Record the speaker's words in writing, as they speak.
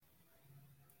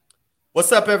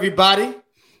What's up, everybody?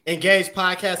 Engage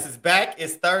Podcast is back.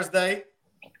 It's Thursday.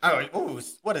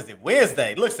 What is it?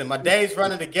 Wednesday. Listen, my days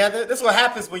running together. This is what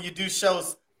happens when you do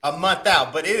shows a month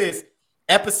out. But it is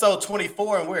episode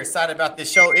 24, and we're excited about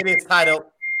this show. It is titled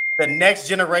 "The Next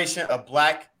Generation of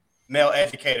Black Male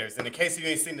Educators." And in case you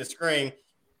ain't seen the screen,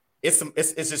 it's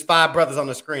just five brothers on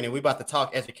the screen, and we're about to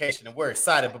talk education, and we're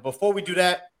excited. But before we do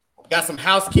that, got some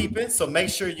housekeeping, so make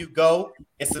sure you go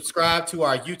and subscribe to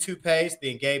our YouTube page, the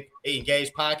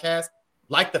Engage Podcast.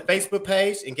 Like the Facebook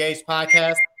page, Engage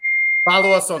Podcast.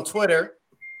 Follow us on Twitter,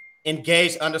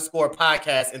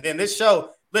 Engage_podcast. And then this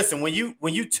show, listen, when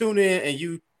you tune in and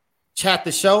you chat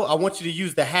the show, I want you to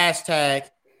use the hashtag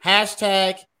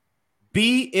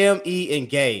BME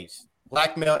Engage,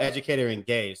 Black Male Educator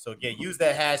Engage. So again, use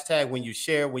that hashtag when you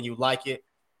share, when you like it.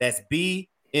 That's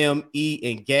BME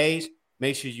Engage.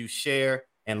 Make sure you share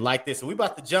and like this. And we're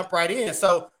about to jump right in.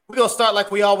 So we're going to start like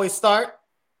we always start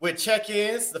with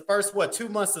check-ins. The first, 2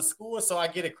 months of school, so I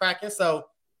get it cracking. So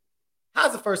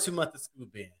how's the first 2 months of school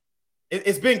been?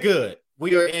 It's been good.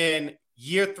 We are in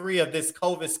year 3 of this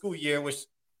COVID school year, which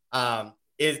has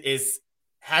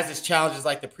its challenges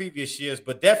like the previous years.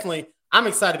 But definitely, I'm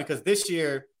excited because this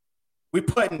year we're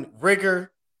putting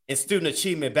rigor and student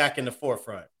achievement back in the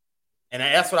forefront. And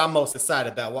that's what I'm most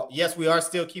excited about. Well, yes, we are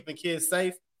still keeping kids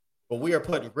safe, but we are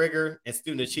putting rigor and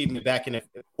student achievement back in the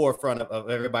forefront of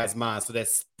everybody's mind. So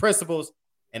that's principals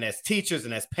and as teachers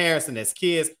and as parents and as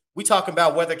kids. We talking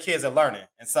about whether kids are learning.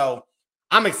 And so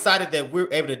I'm excited that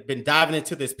we're able to been diving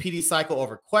into this PD cycle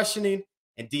over questioning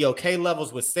and DOK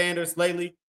levels with Sanders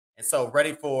lately. And so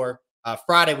ready for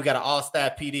Friday, we got an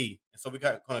all-staff PD. And so we're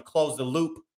going to close the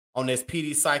loop on this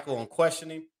PD cycle on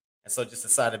questioning. And so just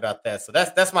excited about that. So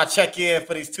that's my check-in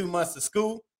for these 2 months of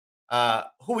school.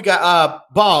 Who we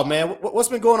got? Ball, man. What's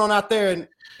been going on out there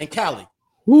in Cali?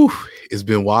 Whew, it's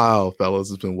been wild, fellas.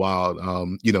 It's been wild.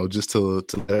 Just to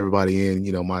let everybody in,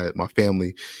 my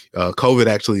family, COVID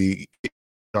actually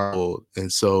started.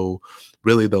 And so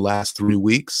really the last 3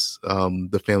 weeks,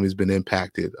 the family's been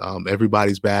impacted.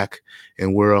 Everybody's back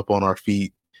and we're up on our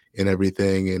feet and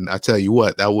everything. And I tell you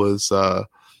what, that was,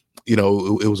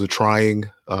 it was a trying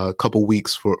couple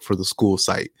weeks for the school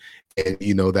site. And,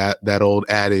 that old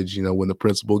adage, when the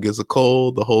principal gets a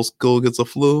cold, the whole school gets a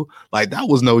flu. Like, that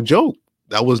was no joke.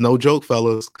 That was no joke,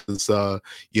 fellas, because, I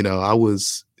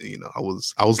was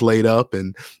laid up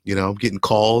and, I'm getting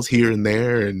calls here and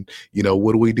there. And,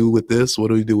 what do we do with this? What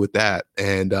do we do with that?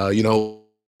 And, and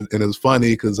it's funny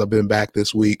because I've been back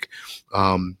this week.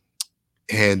 One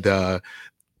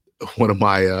of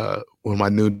my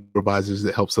new supervisors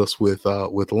that helps us with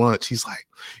lunch, he's like,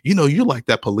 you're like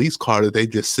that police car that they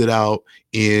just sit out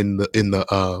in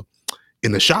the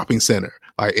shopping center.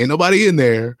 Like, ain't nobody in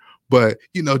there, but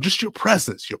just your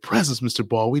presence, Mr.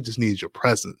 Ball. We just need your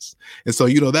presence. And so,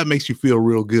 that makes you feel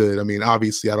real good. I mean,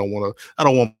 obviously I don't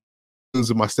want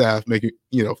of my staff making,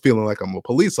 feeling like I'm a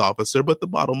police officer, but the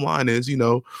bottom line is,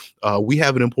 we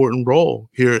have an important role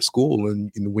here at school.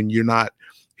 And when you're not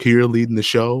here leading the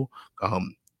show,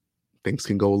 things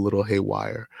can go a little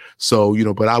haywire. So,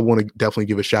 but I want to definitely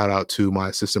give a shout out to my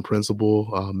assistant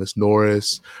principal, Miss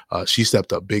Norris. She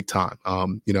stepped up big time.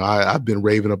 I've been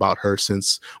raving about her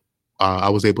since I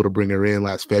was able to bring her in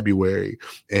last February,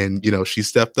 and she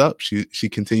stepped up. She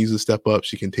continues to step up.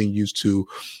 She continues to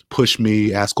push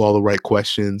me, ask all the right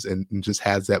questions, and just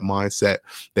has that mindset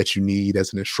that you need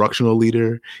as an instructional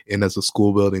leader and as a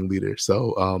school building leader.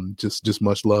 So just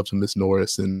much love to Miss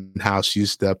Norris and how she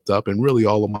stepped up, and really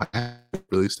all of my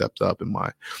really stepped up in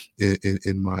my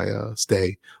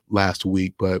stay last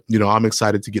week. But I'm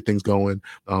excited to get things going.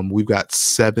 We've got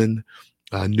 7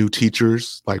 new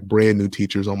teachers, like brand new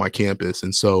teachers on my campus.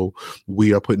 And so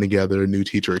we are putting together a new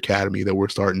teacher academy that we're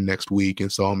starting next week. And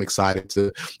so I'm excited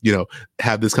to,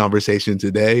 have this conversation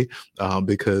today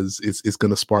because it's going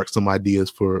to spark some ideas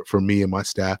for me and my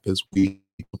staff as we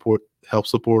help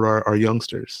support our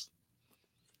youngsters.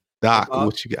 Doc,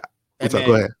 what you got? What's up?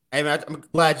 Go ahead. Hey man, I'm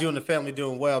glad you and the family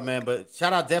doing well, man. But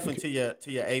shout out definitely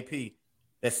to your AP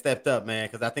that stepped up, man.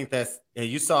 Cause I think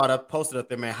you saw it posted up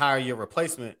there, man, hire your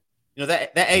replacement.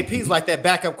 That AP is like that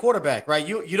backup quarterback, right?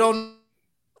 You don't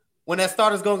when that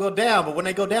starter's gonna go down, but when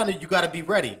they go down, you got to be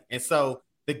ready. And so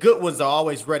the good ones are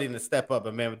always ready to step up.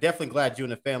 But man, we're definitely glad you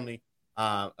and the family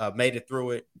made it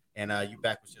through it, and you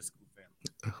back with your school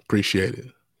family. Appreciate it.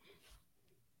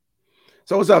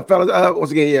 So what's up, fellas?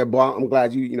 Once again, boy, I'm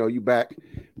glad you back,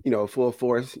 full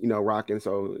force, rocking.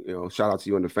 So shout out to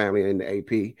you and the family and the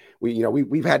AP.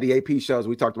 We've had the AP shows.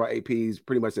 We talked about APs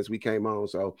pretty much since we came on.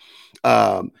 So.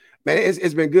 Man,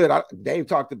 it's been good. Dave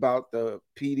talked about the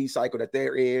PD cycle that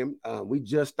they're in. We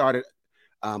just started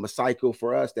A cycle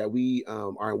for us that we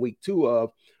are in week 2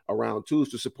 of around tools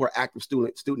to support active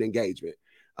student engagement.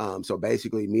 So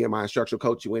basically, me and my instructional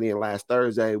coach went in last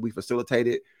Thursday. We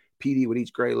facilitated PD with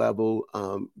each grade level,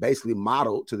 basically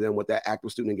modeled to them what that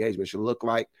active student engagement should look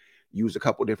like, used a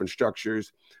couple different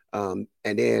structures. And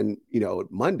then,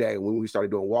 Monday, when we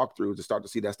started doing walkthroughs to start to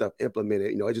see that stuff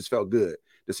implemented, it just felt good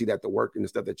to see that the work and the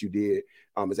stuff that you did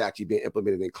is actually being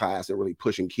implemented in class and really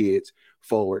pushing kids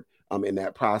forward in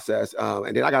that process.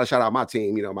 And then I got to shout out my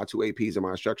team, my 2 APs and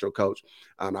my instructional coach.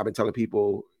 I've been telling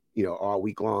people, all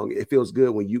week long, it feels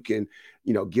good when you can,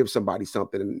 give somebody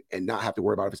something and not have to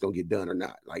worry about if it's going to get done or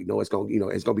not. Like, no, it's going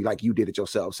to be like you did it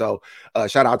yourself. So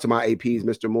shout out to my APs,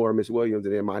 Mr. Moore, Miss Williams,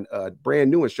 and then my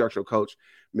brand new instructional coach,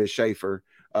 Miss Schaefer,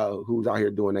 who's out here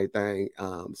doing their thing.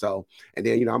 And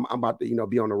then, I'm about to,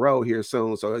 be on the road here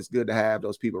soon. So it's good to have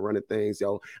those people running things.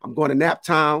 So I'm going to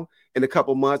Naptown in a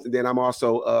couple months. And then I'm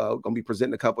also going to be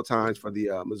presenting a couple times for the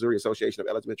Missouri Association of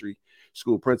Elementary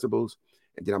School Principals.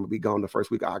 And then I'm gonna be gone the first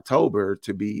week of October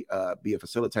to be a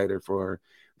facilitator for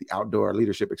the outdoor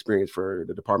leadership experience for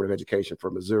the Department of Education for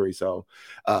Missouri. So,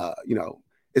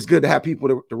 it's good to have people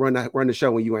to run the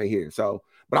show when you ain't here. So,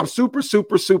 but I'm super,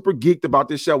 super, super geeked about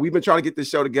this show. We've been trying to get this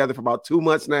show together for about 2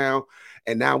 months now,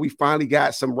 and now we finally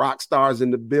got some rock stars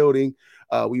in the building.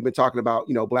 We've been talking about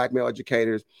Black male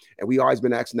educators, and we always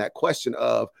been asking that question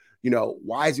of,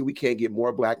 why is it we can't get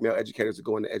more Black male educators to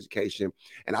go into education?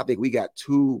 And I think we got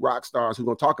 2 rock stars who are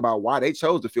going to talk about why they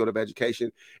chose the field of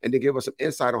education and then give us some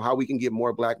insight on how we can get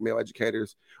more Black male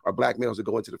educators or Black males to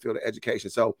go into the field of education.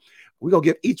 So we're going to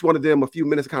give each one of them a few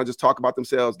minutes to kind of just talk about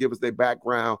themselves, give us their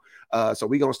background. So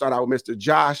we're going to start out with Mr.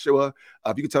 Joshua.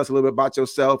 If you can tell us a little bit about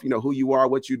yourself, who you are,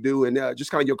 what you do, and just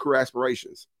kind of your career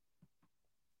aspirations.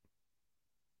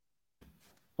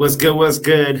 What's good? What's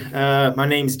good? My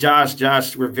name's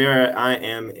Josh Rivera. I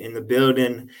am in the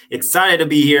building. Excited to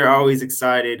be here. Always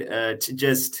excited to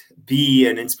just be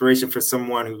an inspiration for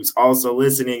someone who's also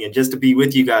listening and just to be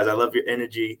with you guys. I love your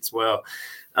energy as well.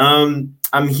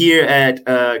 I'm here at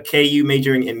KU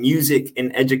majoring in music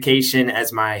and education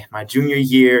as my junior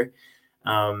year.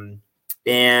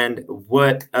 And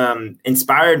what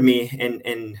inspired me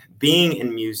in being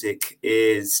in music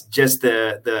is just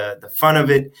the fun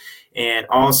of it. And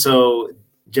also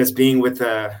just being with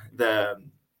the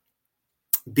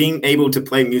being able to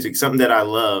play music, something that I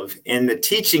love. And the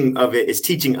teaching of it is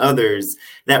teaching others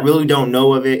that really don't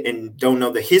know of it and don't know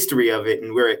the history of it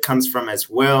and where it comes from as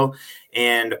well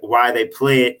and why they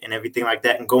play it and everything like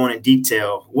that and going in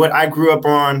detail. What I grew up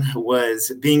on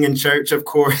was being in church, of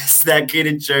course, that kid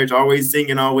in church, always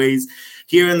singing, always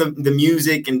hearing the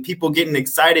music and people getting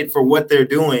excited for what they're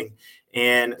doing.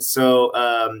 And so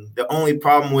the only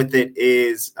problem with it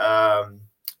is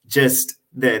just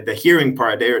the hearing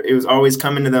part. It was always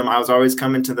coming to them. I was always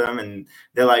coming to them and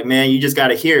they're like, man, you just got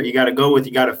to hear it. You got to go with it.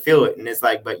 You got to feel it. And it's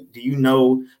like, but do you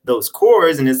know those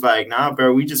chords? And it's like, nah,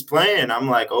 bro, we just playing. I'm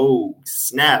like, oh,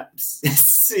 snaps.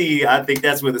 See, I think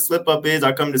that's where the slip up is.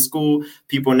 I come to school,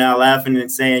 people now laughing and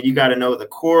saying, you got to know the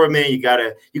chord, man.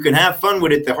 You can have fun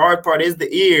with it. The hard part is the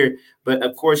ear. But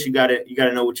of course, you gotta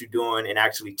know what you're doing and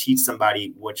actually teach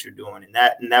somebody what you're doing, and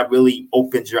that really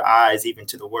opens your eyes even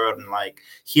to the world and like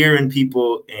hearing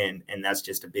people, and that's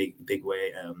just a big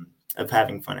way of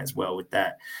having fun as well with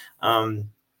that. And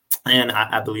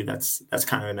I believe that's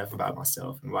kind of enough about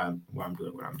myself and why I'm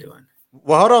doing what I'm doing.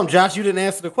 Well, hold on, Josh, you didn't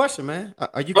answer the question, man.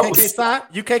 Are you KK side?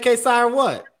 You KK side or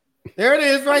what? There it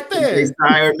is, right there.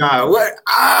 KK or not? What?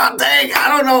 Dang!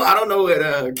 I don't know what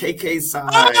KK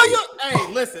side. Hey,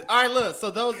 listen. All right, look.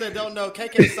 So those that don't know,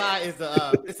 KK side is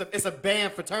it's a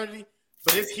band fraternity,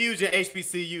 but it's huge in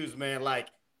HBCUs, man. Like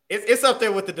it's up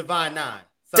there with the Divine Nine.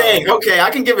 So, dang. Okay, I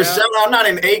can give a shout out. I'm not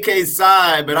in AK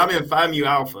side, but I'm in Phi Mu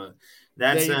Alpha.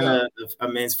 That's a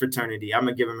men's fraternity. I'm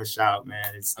gonna give him a shout,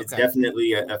 man. It's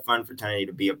definitely a fun fraternity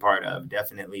to be a part of.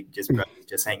 Definitely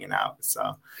just hanging out.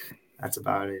 So. That's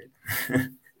about it.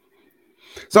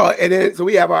 So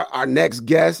we have our next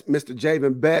guest, Mr.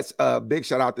 Javen Betts. Big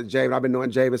shout out to Javen. I've been knowing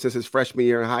Javen since his freshman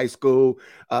year in high school.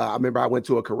 I remember I went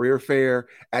to a career fair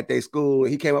at their school,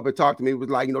 and he came up and talked to me. He was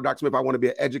like, Dr. Smith, I want to be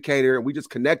an educator, and we just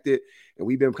connected, and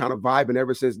we've been kind of vibing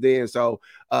ever since then. So,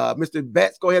 Mr.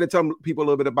 Betts, go ahead and tell people a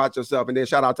little bit about yourself, and then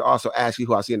shout out to also Ashley,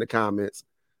 who I see in the comments.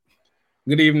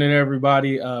 Good evening,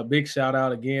 everybody. Big shout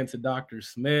out again to Dr.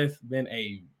 Smith. Been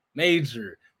a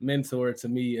major mentor to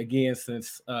me again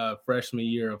since freshman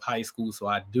year of high school. So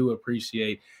I do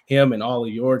appreciate him and all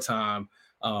of your time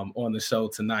on the show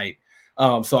tonight.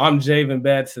 So I'm Javen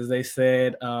Betts, as they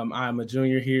said. I'm a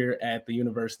junior here at the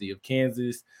University of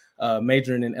Kansas,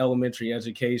 majoring in elementary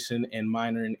education and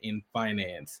minoring in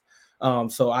finance.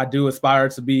 So I do aspire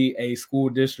to be a school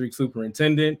district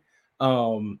superintendent.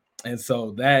 And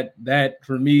so that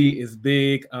for me is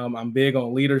big. I'm big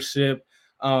on leadership,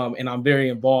 and I'm very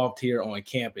involved here on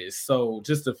campus. So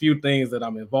just a few things that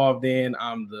I'm involved in.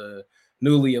 I'm the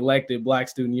newly elected Black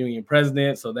Student Union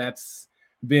president. So that's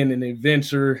been an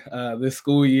adventure this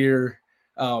school year,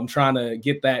 trying to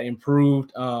get that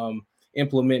improved,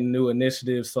 implementing new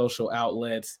initiatives, social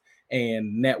outlets,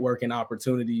 and networking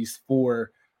opportunities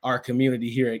for our community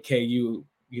here at KU,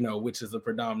 which is a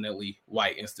predominantly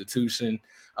white institution.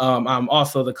 I'm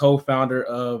also the co-founder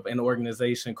of an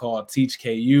organization called Teach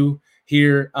KU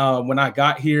here. When I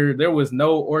got here, there was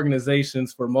no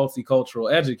organizations for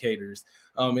multicultural educators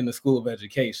in the School of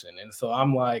Education. And so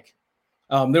I'm like,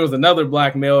 there was another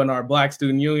Black male in our Black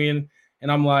Student Union. And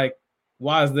I'm like,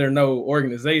 why is there no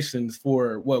organizations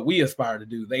for what we aspire to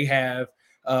do? They have,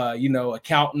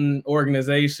 accountant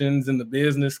organizations in the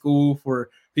business school for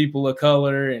people of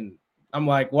color. And I'm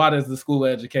like, why does the School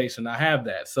of Education not have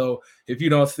that? So if you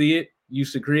don't see it, you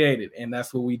should create it. And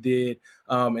that's what we did.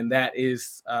 And that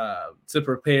is to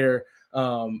prepare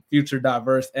future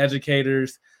diverse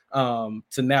educators to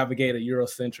navigate a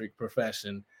Eurocentric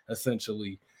profession,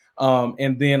 essentially.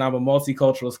 And then I'm a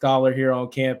multicultural scholar here on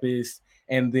campus,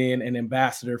 and then an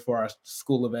ambassador for our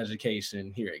School of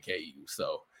Education here at KU.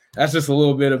 So that's just a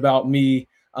little bit about me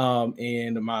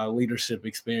and my leadership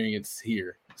experience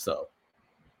here. So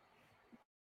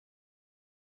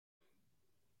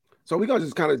we're going to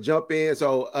just kind of jump in.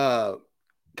 So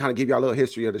kind of give you a little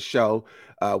history of the show.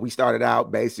 We started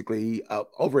out basically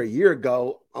over a year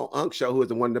ago on Unc Show, who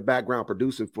is one of the background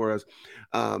producers for us.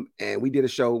 And we did a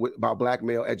show about Black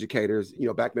male educators,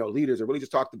 Black male leaders, and really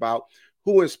just talked about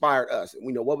who inspired us.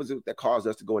 And what was it that caused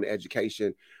us to go into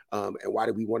education, and why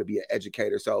did we want to be an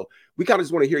educator? So we kind of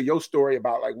just want to hear your story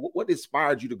about like what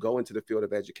inspired you to go into the field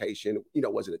of education.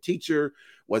 Was it a teacher?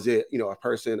 Was it, a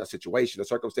person, a situation, a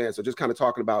circumstance? So just kind of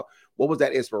talking about what was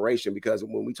that inspiration? Because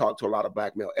when we talk to a lot of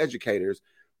Black male educators,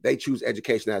 they choose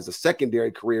education as a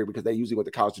secondary career because they usually went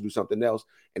to college to do something else,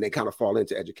 and they kind of fall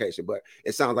into education. But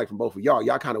it sounds like from both of y'all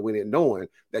kind of went in knowing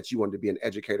that you wanted to be an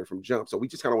educator from jump. So we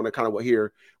just kind of want to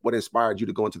hear what inspired you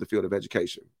to go into the field of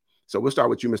education. So we'll start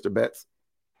with you, Mr. Betts.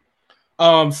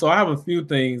 So I have a few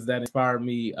things that inspired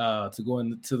me to go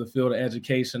into the field of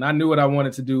education. I knew what I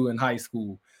wanted to do in high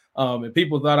school. And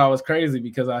people thought I was crazy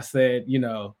because I said,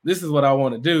 this is what I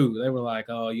want to do. They were like,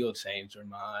 oh, you'll change your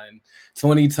mind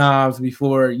 20 times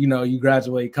before, you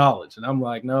graduate college. And I'm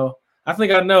like, no, I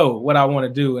think I know what I want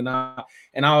to do. And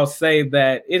I'll say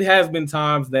that it has been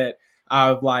times that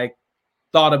I've like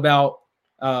thought about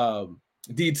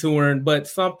detouring, but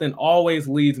something always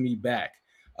leads me back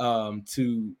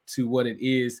to what it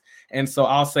is. And so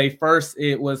I'll say first,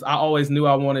 I always knew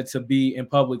I wanted to be in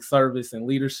public service and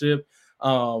leadership.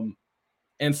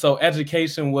 And so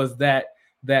education was that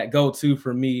go-to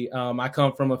for me. I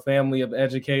come from a family of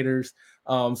educators.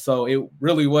 So it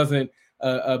really wasn't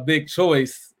a big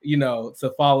choice,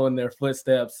 to follow in their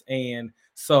footsteps. And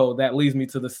so that leads me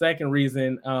to the second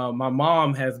reason. My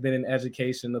mom has been in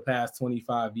education the past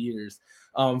 25 years.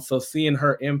 So seeing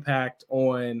her impact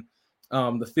on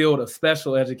the field of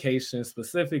special education,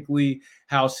 specifically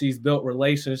how she's built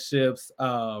relationships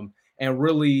and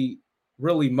really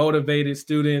motivated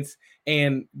students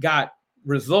and got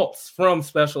results from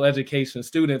special education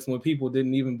students when people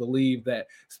didn't even believe that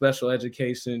special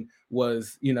education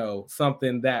was,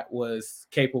 something that was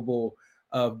capable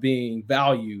of being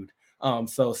valued.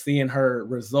 So seeing her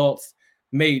results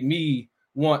made me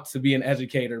want to be an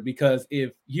educator, because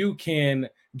if you can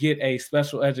get a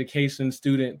special education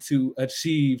student to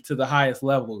achieve to the highest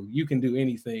level, you can do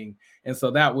anything. And so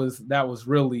that was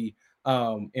really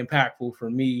impactful for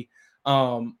me.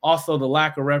 Also the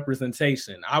lack of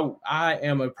representation. I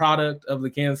am a product of the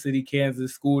Kansas City,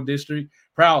 Kansas school district,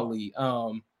 proudly,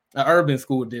 an urban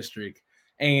school district.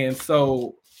 And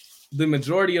so the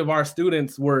majority of our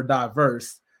students were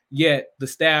diverse, yet the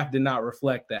staff did not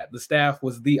reflect that. The staff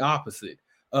was the opposite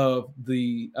of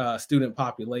the student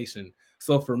population.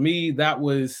 So for me, that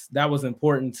was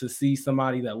important to see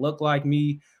somebody that looked like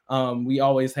me. We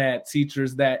always had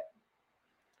teachers that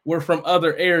were from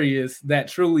other areas that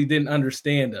truly didn't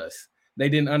understand us. They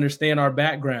didn't understand our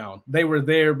background. They were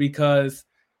there because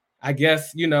I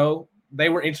guess, they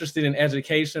were interested in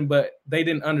education, but they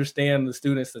didn't understand the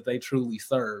students that they truly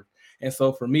served. And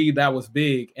so for me, that was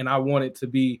big. And I wanted to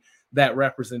be that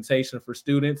representation for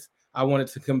students. I wanted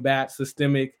to combat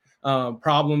systemic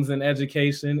problems in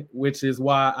education, which is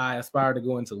why I aspire to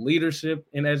go into leadership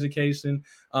in education,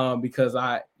 because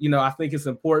I think it's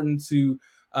important to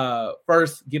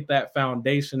first get that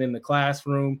foundation in the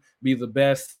classroom, be the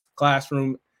best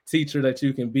classroom teacher that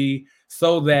you can be,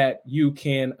 so that you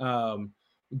can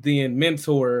then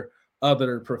mentor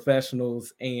other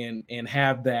professionals and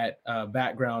have that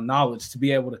background knowledge to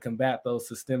be able to combat those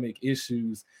systemic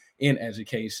issues in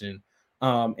education.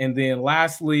 And then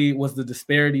lastly was the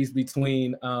disparities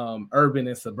between urban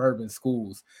and suburban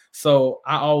schools. So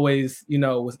I always,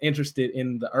 was interested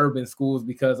in the urban schools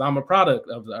because I'm a product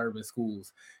of the urban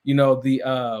schools.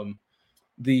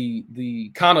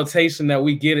 The connotation that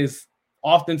we get is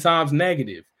oftentimes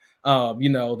negative.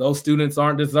 Those students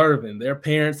aren't deserving. Their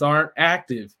parents aren't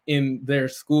active in their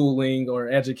schooling or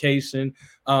education.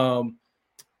 The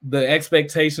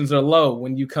expectations are low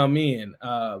when you come in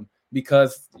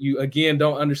because you, again,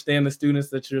 don't understand the students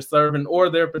that you're serving or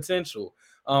their potential.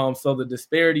 So the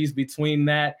disparities between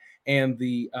that and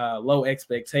the low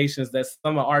expectations that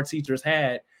some of our teachers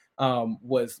had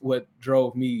was what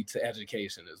drove me to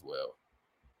education as well.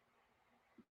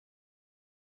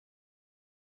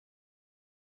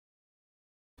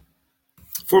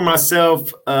 For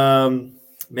myself,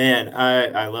 man,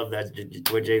 I love that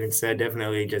what Javen said.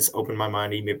 Definitely just opened my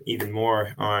mind even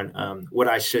more on what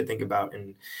I should think about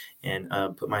and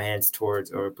put my hands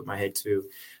towards or put my head to.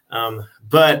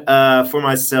 But for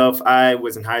myself, I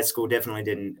was in high school. Definitely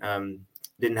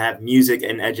didn't have music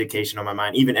and education on my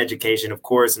mind. Even education, of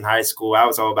course, in high school, I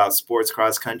was all about sports,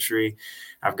 cross country.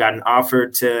 I've gotten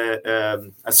offered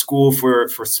to a school for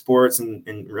sports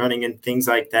and running and things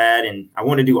like that. And I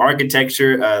want to do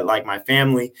architecture like my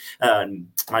family.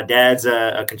 My dad's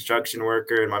a construction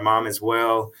worker and my mom as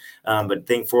well. But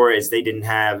thing for it is they didn't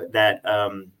have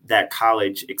that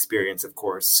college experience, of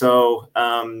course. So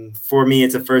for me,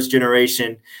 it's a first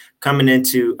generation coming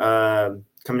into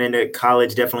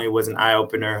college. Definitely was an eye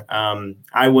opener.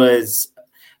 I was,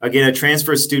 again, a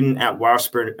transfer student at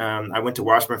Washburn. I went to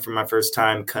Washburn for my first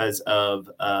time because of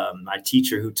my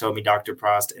teacher who told me, Dr.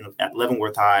 Prost at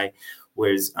Leavenworth High,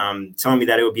 was telling me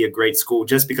that it would be a great school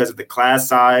just because of the class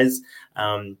size.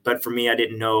 But for me, I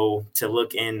didn't know to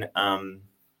look in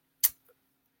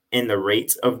the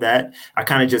rates of that. I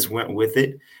kind of just went with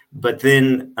it. But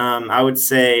then I would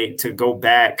say, to go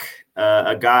back,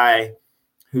 a guy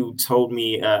who told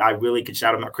me I really could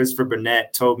shout him out, Christopher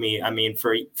Burnett, told me, I mean,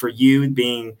 for you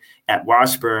being at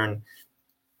Washburn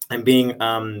and being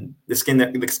the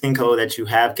skin color that you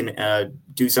have can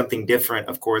do something different.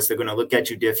 Of course, they're going to look at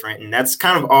you different. And that's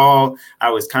kind of all I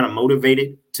was kind of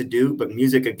motivated to do. But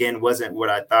music, again, wasn't what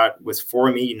I thought was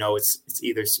for me. It's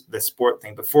either the sport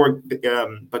thing.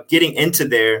 But getting into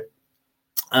there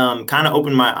kind of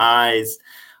opened my eyes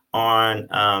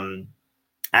on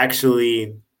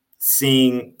actually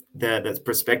seeing the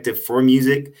perspective for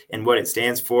music and what it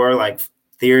stands for, like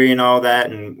theory and all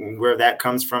that, and where that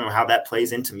comes from and how that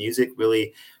plays into music.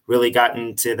 Really got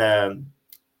into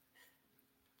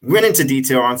went into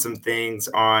detail on some things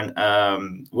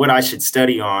on what I should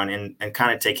study on and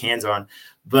kind of take hands on.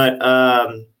 But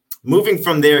moving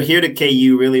from there here to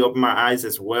KU really opened my eyes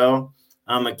as well.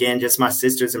 Again, just my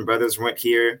sisters and brothers went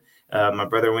here. My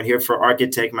brother went here for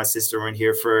architect. My sister went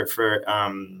here for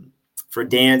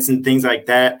dance and things like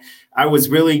that. I was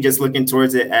really just looking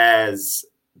towards it as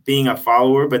being a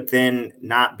follower, but then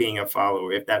not being a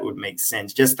follower, if that would make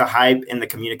sense. Just the hype and the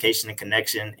communication and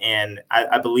connection. And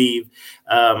I believe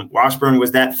Washburn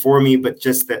was that for me, but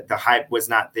just that the hype was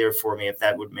not there for me, if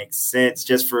that would make sense,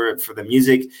 just for the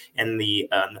music and the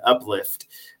uplift.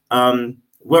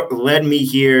 What led me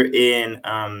here in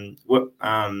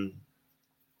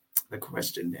the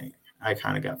question, dang, I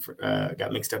kind of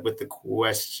got mixed up with the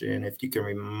question. If you can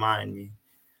remind me.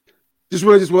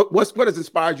 What has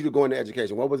inspired you to go into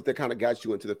education? What was it that kind of got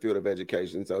you into the field of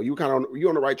education? So you on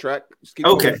the right track.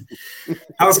 Okay.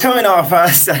 I was coming off, I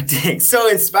think. So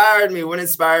what inspired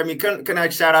me? Can I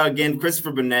shout out again?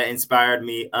 Christopher Burnett inspired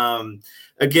me.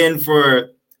 Again, for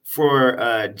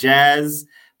jazz,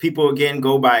 people again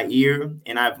go by ear.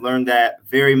 And I've learned that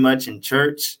very much in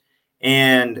church.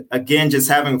 And again, just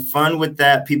having fun with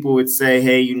that, people would say,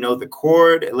 hey, the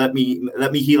chord, let me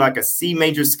hear like a C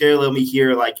major scale. Let me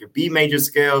hear like your B major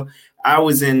scale. I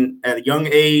was at a young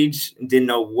age and didn't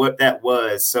know what that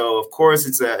was. So of course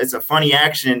it's a funny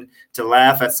action to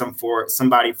laugh at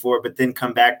somebody for it, but then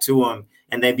come back to them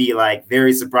and they'd be like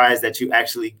very surprised that you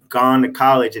actually gone to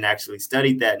college and actually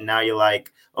studied that. And now you're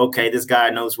like, okay, this guy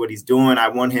knows what he's doing. I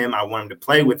want him to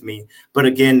play with me. But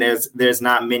again, there's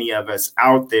not many of us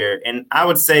out there. And I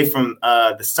would say from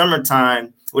the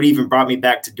summertime, what even brought me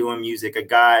back to doing music,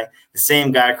 the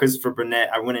same guy, Christopher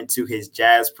Burnett, I went into his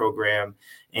jazz program.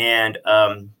 And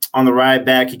on the ride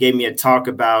back, he gave me a talk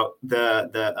about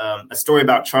a story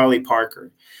about Charlie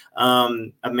Parker, a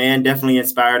man definitely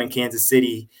inspired in Kansas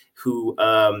City who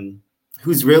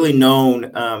who's really known.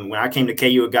 When I came to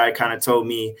KU, a guy kind of told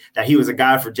me that he was a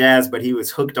guy for jazz, but he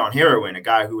was hooked on heroin, a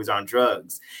guy who was on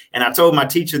drugs. And I told my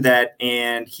teacher that,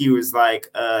 and he was like,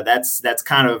 that's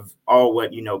kind of all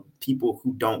what, people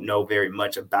who don't know very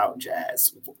much about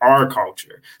jazz, our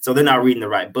culture. So they're not reading the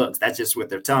right books. That's just what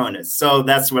they're telling us. So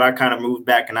that's what I kind of moved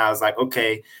back, and I was like,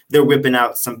 okay, they're whipping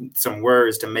out some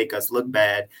words to make us look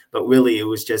bad. But really, it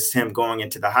was just him going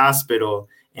into the hospital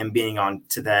and being on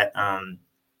to that,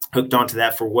 hooked onto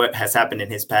that for what has happened in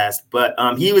his past. But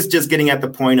he was just getting at the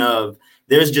point of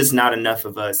there's just not enough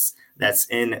of us that's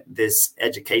in this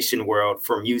education world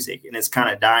for music, and it's kind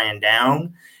of dying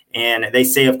down. And they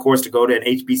say, of course, to go to an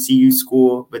HBCU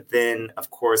school, but then, of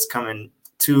course, coming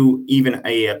to even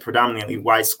a predominantly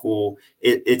white school,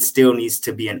 it still needs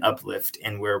to be an uplift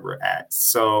in where we're at.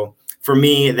 So for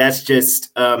me, that's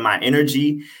just my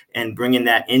energy and bringing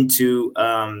that into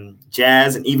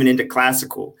jazz and even into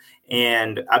classical.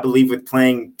 And I believe with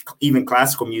playing even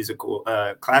classic music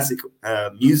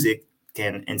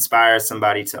can inspire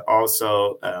somebody to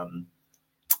also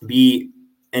be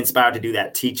inspired to do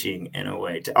that teaching in a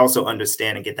way, to also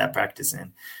understand and get that practice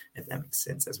in, if that makes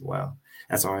sense as well.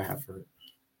 That's all I have for it.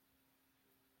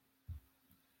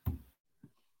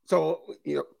 So,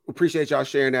 appreciate y'all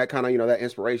sharing that kind of, that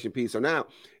inspiration piece. So now,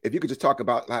 if you could just talk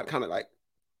about kind of like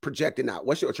projecting out,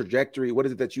 what's your trajectory? What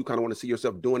is it that you kind of want to see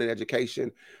yourself doing in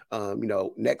education?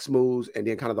 Next moves, and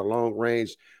then kind of the long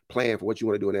range plan for what you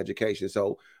want to do in education.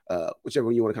 So, whichever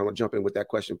one you want to kind of jump in with that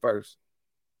question first.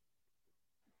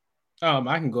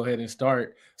 I can go ahead and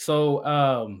start.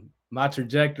 So, my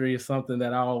trajectory is something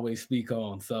that I always speak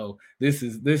on. So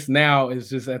this now is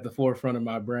just at the forefront of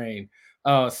my brain.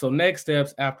 So next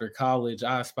steps after college,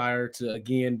 I aspire to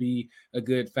again be a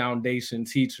good foundation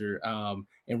teacher,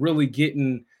 and really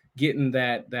getting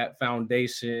that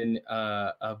foundation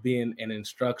of being an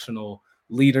instructional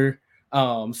leader.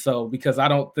 So because I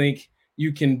don't think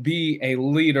you can be a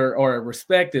leader or a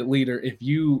respected leader if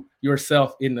you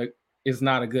yourself is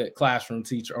not a good classroom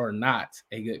teacher or not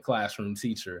a good classroom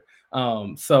teacher.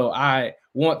 So I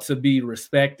want to be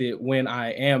respected when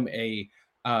I am a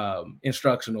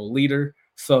instructional leader.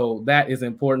 So that is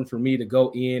important for me to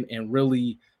go in and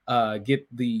really get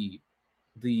the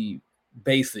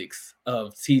basics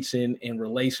of teaching and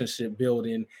relationship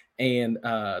building and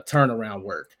turnaround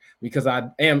work, because I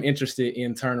am interested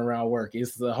in turnaround work.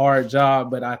 It's a hard job,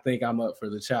 but I think I'm up for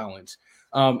the challenge.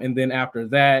 And then after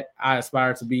that, I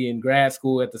aspire to be in grad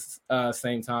school at the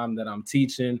same time that I'm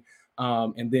teaching,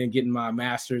 and then getting my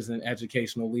master's in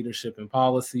educational leadership and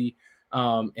policy,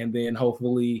 and then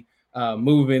hopefully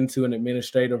move into an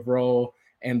administrative role,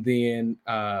 and then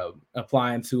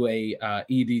applying to a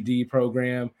EDD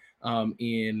program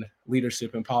in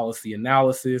leadership and policy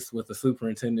analysis with a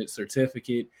superintendent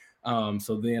certificate.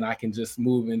 So then I can just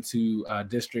move into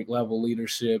district level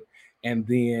leadership. And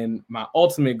then my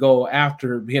ultimate goal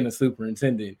after being a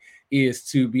superintendent is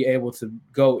to be able to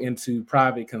go into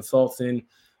private consulting,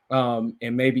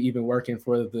 and maybe even working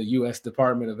for the U.S.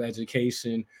 Department of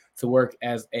Education to work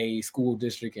as a school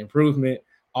district improvement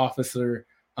officer,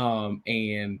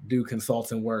 and do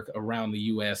consulting work around the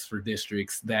U.S. for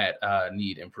districts that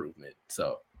need improvement.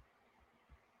 So,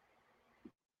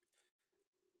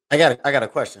 I got a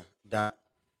question, Don.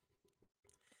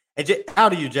 Hey, how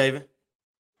old are you, Javen?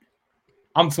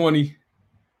 I'm 20.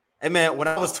 Hey, man, when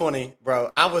I was 20,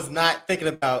 bro, I was not thinking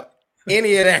about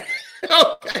any of that.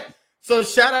 Okay. So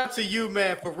shout out to you,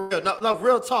 man, for real. No,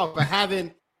 real talk, for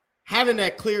having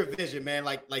that clear vision, man,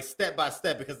 like step by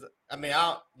step. Because, I mean,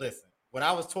 listen, when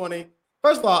I was 20,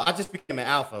 first of all, I just became an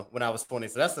alpha when I was 20.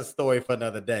 So that's a story for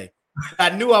another day. I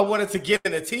knew I wanted to get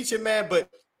into teaching, man, but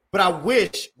I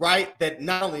wish, right, that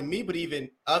not only me, but even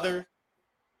other,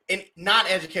 and not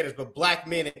educators, but Black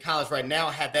men in college right now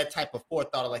have that type of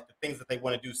forethought of like the things that they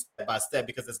want to do step by step.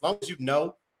 Because as long as you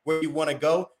know where you want to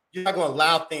go, you're not going to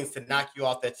allow things to knock you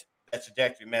off that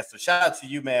trajectory, man. So shout out to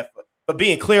you, man, for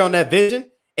being clear on that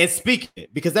vision and speaking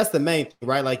it, because that's the main thing,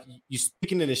 right? Like you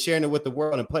speaking it and sharing it with the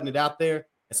world and putting it out there.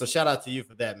 And so shout out to you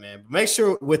for that, man. But make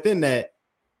sure within that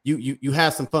you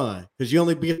have some fun, because you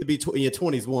only get to be in your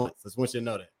 20s once. I just want you to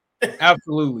know that.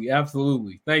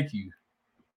 Absolutely. Thank you.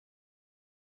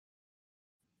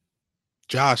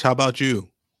 Josh, how about you?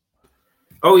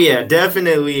 Oh yeah,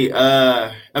 definitely.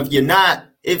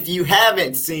 If you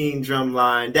haven't seen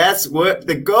Drumline, that's what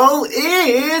the goal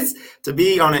is. to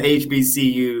be on an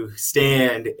HBCU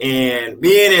stand and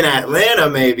being in Atlanta,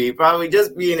 maybe probably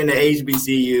just being in the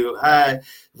HBCU, I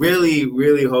really,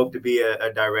 really hope to be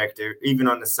a director, even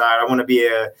on the side. I want to be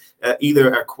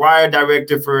either a choir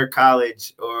director for a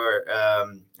college or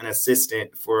an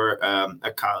assistant for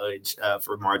a college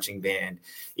for marching band.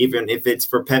 Even if it's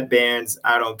for pep bands,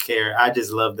 I don't care. I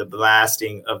just love the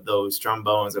blasting of those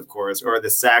trombones, of course, or the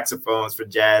saxophones for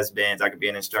jazz bands. I could be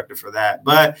an instructor for that.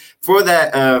 But for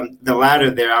that, the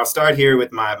latter there, I'll start here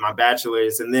with my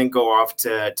bachelor's and then go off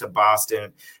to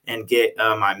Boston and get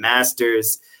my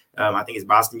master's. I think it's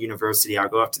Boston University. I'll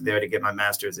go up to there to get my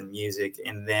master's in music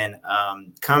and then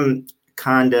come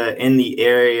kind of in the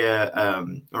area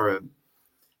or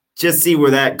just see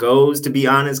where that goes, to be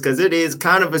honest, because it is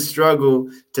kind of a struggle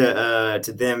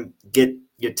to then get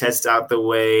your tests out the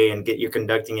way and get your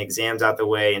conducting exams out the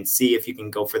way and see if you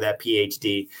can go for that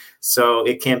PhD. So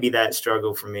it can't be that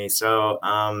struggle for me. So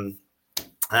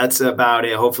that's about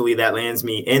it. Hopefully that lands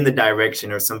me in the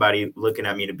direction or somebody looking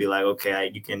at me to be like,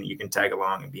 okay, you can tag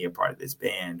along and be a part of this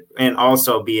band and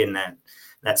also be in that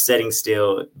setting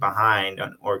still behind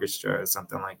an orchestra or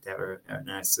something like that, or an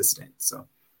assistant. So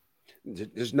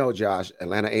just know, Josh,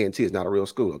 Atlanta A&T is not a real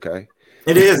school. Okay.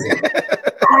 It is.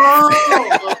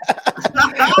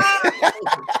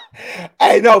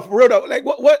 Hey, no, for real though. Like,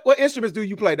 what instruments do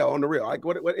you play though? On the real, like,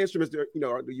 what instruments do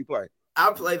you play?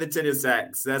 I play the tenor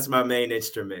sax. That's my main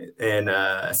instrument, and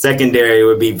secondary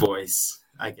would be voice.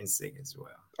 I can sing as well.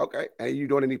 Okay. And you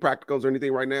doing any practicals or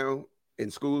anything right now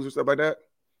in schools or stuff like that?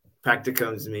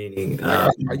 Practicums meaning. Are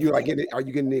you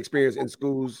getting the experience in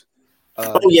schools?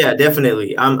 Oh yeah,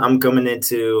 definitely. I'm coming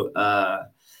into.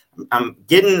 I'm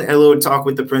getting a little talk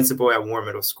with the principal at Warren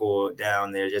Middle School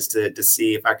down there just to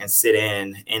see if I can sit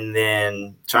in, and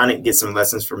then trying to get some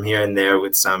lessons from here and there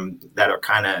with some that are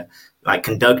kind of like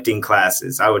conducting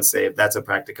classes, I would say, if that's a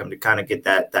practicum, to kind of get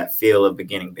that feel of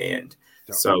beginning band.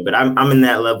 So, but I'm in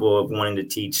that level of wanting to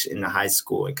teach in the high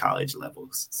school and college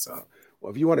levels. So,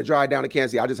 well, if you want to drive down to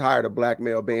Kansas City, I just hired a black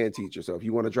male band teacher. So if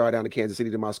you want to drive down to Kansas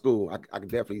City to my school, I can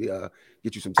definitely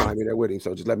get you some time in there with him.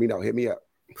 So just let me know. Hit me up.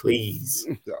 Please.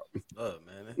 Oh,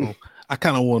 man. I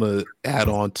kind of want to add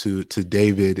on to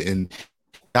David and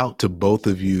out to both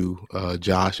of you,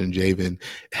 Josh and Javen.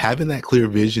 Having that clear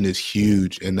vision is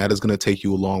huge, and that is going to take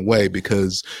you a long way,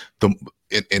 because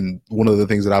and one of the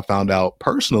things that I found out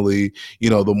personally,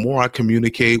 the more I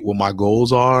communicate what my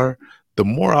goals are, the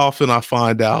more often I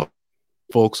find out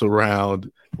folks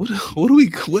around, what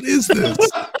is this?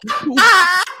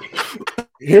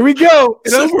 Here we go.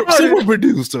 Super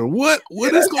producer. What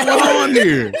is going on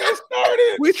here?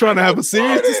 We're trying to have a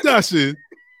serious discussion.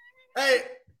 Hey.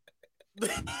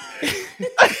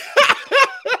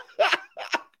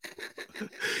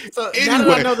 So anyway, now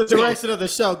that I know the direction of the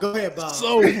show, go ahead, Bob.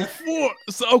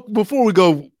 So before we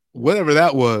go, whatever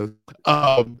that was,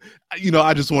 I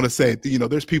just want to say,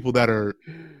 there's people that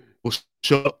will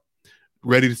show up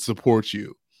ready to support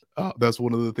you. That's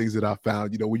one of the things that I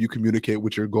found. When you communicate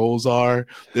what your goals are,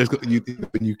 you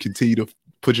continue to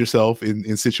put yourself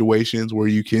in situations where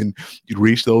you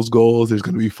reach those goals. There's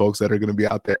going to be folks that are going to be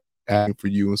out there acting for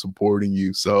you and supporting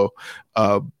you. So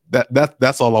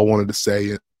that's all I wanted to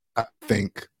say. I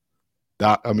think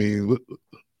that,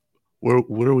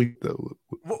 what are we?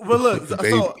 Well, look.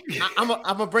 So I'm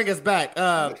gonna bring us back.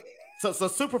 So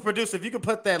super producer, if you could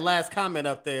put that last comment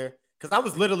up there, because I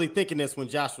was literally thinking this when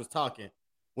Josh was talking.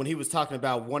 When he was talking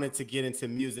about wanting to get into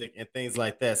music and things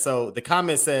like that. So the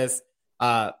comment says,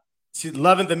 she's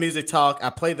loving the music talk. I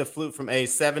played the flute from age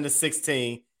 7 to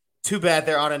 16. Too bad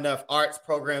there aren't enough arts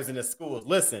programs in the schools.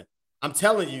 Listen, I'm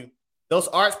telling you, those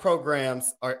arts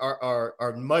programs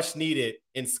are much needed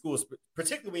in schools,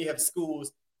 particularly when you have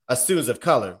schools of students of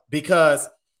color, because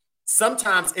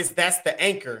sometimes that's the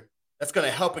anchor that's going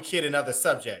to help a kid in other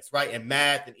subjects, right? In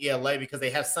math and ELA, because they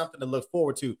have something to look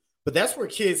forward to. But that's where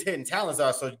kids' hidden talents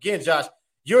are. So again, Josh,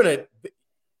 you're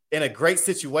in a great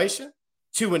situation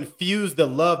to infuse the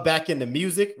love back into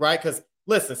music, right? Because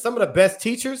listen, some of the best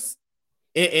teachers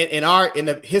in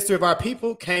the history of our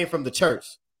people came from the church.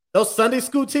 Those Sunday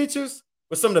school teachers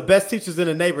were some of the best teachers in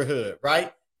the neighborhood,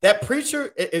 right? That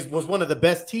preacher was one of the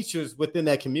best teachers within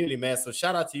that community, man. So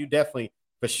shout out to you, definitely,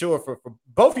 for sure, for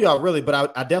both of y'all, really.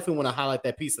 But I definitely want to highlight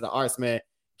that piece of the arts, man.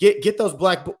 Get those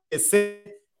black boys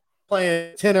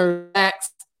playing tenor,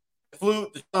 sax,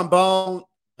 flute, the trombone,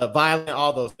 violin,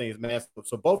 all those things, man.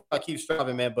 So both I keep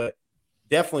striving, man. But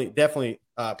definitely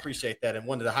appreciate that and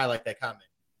wanted to highlight that comment.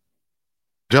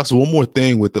 Just one more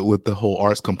thing with the whole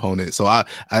arts component. So I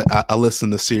listen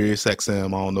to Sirius XM. I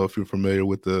don't know if you're familiar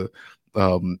with the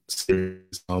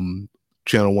Sirius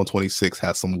Channel 126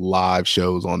 has some live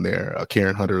shows on there.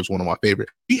 Karen Hunter is one of my favorite.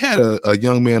 He had a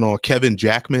young man on, Kevin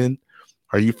Jackman.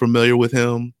 Are you familiar with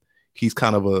him? He's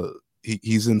kind of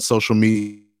he's in social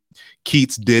media.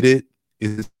 Keats Did It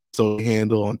is his social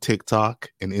handle on TikTok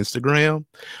and Instagram,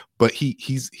 but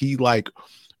he's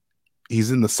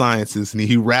in the sciences and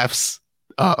he raps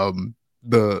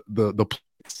the plays.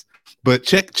 But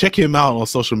check him out on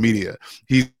social media.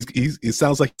 It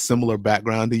sounds like a similar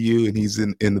background to you, and he's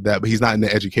in that, but he's not in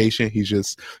the education.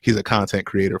 He's a content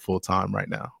creator full time right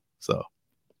now. So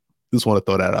just want to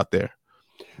throw that out there.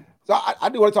 So I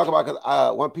do want to talk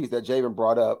about one piece that Javen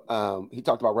brought up. He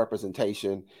talked about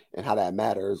representation and how that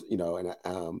matters, and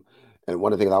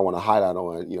one of the things I want to highlight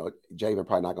on, Javen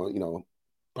probably not going to,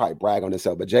 probably brag on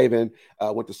himself, but Javen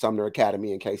went to Sumner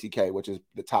Academy in KCK, which is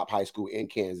the top high school in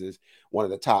Kansas, one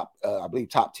of the top, I believe,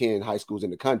 top 10 high schools in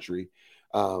the country,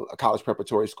 a college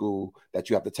preparatory school that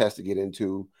you have to test to get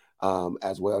into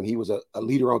as well. And he was a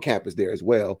leader on campus there as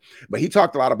well. But he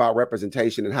talked a lot about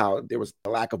representation and how there was a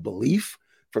lack of belief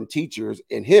from teachers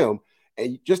in him.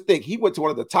 And you just think he went to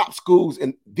one of the top schools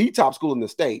in the top school in the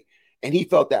state, and he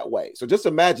felt that way. So just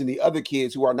imagine the other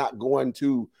kids who are not going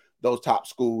to those top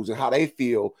schools and how they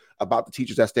feel about the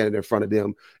teachers that standing in front of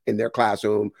them in their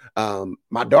classroom.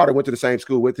 My daughter went to the same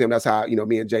school with him. That's how,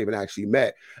 me and Javen actually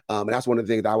met. And that's one of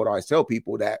the things that I would always tell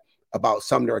people about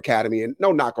Sumner Academy, and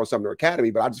no knock on Sumner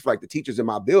Academy, but I just feel like the teachers in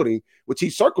my building would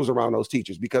teach circles around those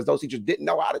teachers because those teachers didn't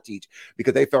know how to teach,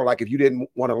 because they felt like if you didn't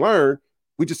want to learn,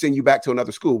 we just send you back to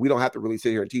another school. We don't have to really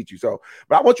sit here and teach you. So,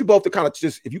 but I want you both to kind of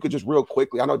just, if you could just real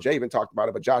quickly, I know Javen talked about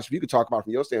it, but Josh, if you could talk about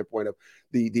from your standpoint of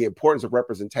the importance of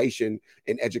representation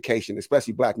in education,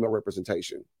 especially Black male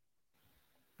representation.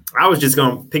 I was just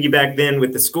going to piggyback then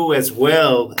with the school as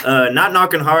well. Not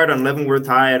knocking hard on Leavenworth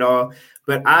High at all,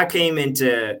 but I came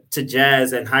into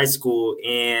jazz in high school,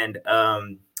 and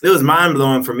it was mind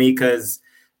blowing for me because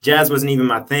jazz wasn't even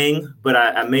my thing, but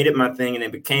I made it my thing and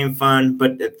it became fun.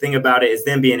 But the thing about it is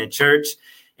then being in church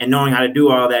and knowing how to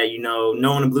do all that,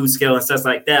 knowing the blues scale and stuff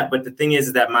like that. But the thing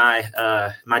is that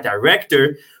my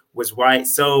director was white.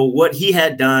 So what he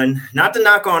had done, not to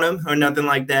knock on him or nothing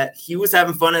like that, he was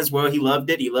having fun as well. He loved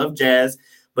it. He loved jazz,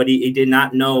 but he did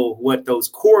not know what those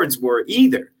chords were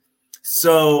either.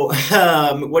 So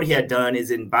what he had done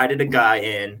is invited a guy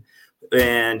in,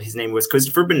 and his name was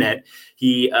Christopher Burnett.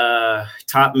 He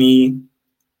taught me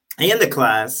and the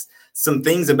class some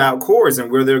things about chords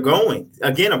and where they're going.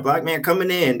 Again, a Black man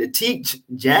coming in to teach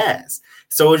jazz.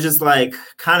 So it's just like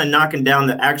kind of knocking down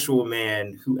the actual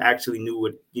man who actually knew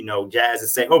what, jazz, and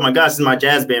say, oh my gosh, this is my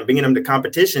jazz band, bringing them to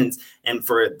competitions. And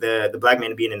for the Black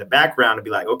man being in the background to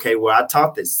be like, okay, well, I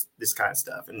taught this kind of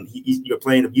stuff. And you're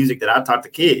playing the music that I taught the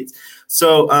kids.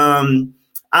 So,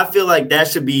 I feel like that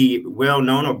should be well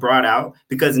known or brought out,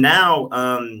 because now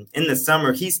in the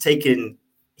summer he's taken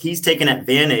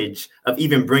advantage of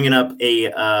even bringing up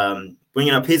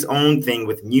his own thing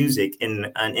with music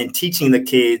and teaching the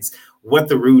kids what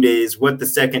the root is, what the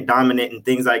second dominant and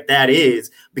things like that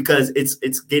is, because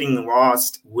it's getting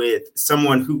lost with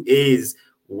someone who is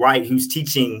white, who's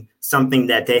teaching something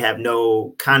that they have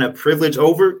no kind of privilege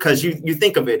over. Because you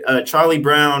think of it, Charlie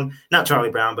Parker.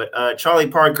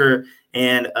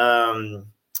 And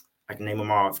I can name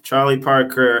them off: Charlie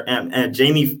Parker and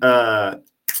Jamie, not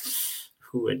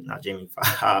Jamie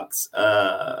Foxx,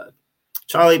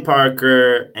 Charlie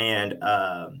Parker, and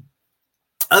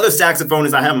other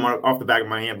saxophonists. I have them off the back of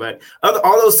my hand, but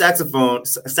all those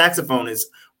saxophonists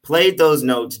played those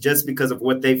notes just because of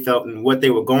what they felt and what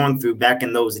they were going through back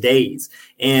in those days.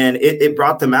 And it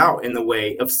brought them out in the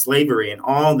way of slavery and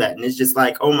all that. And it's just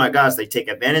like, oh my gosh, they take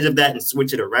advantage of that and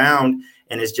switch it around.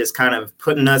 And it's just kind of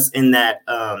putting us in that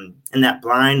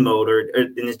blind mode,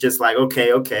 and it's just like,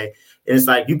 okay. And it's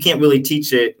like, you can't really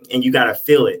teach it, and you got to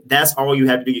feel it. That's all you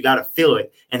have to do. You got to feel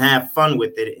it and have fun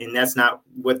with it. And that's not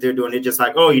what they're doing. They're just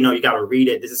like, oh, you got to read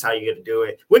it. This is how you get to do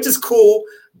it, which is cool.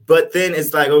 But then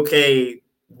it's like, okay,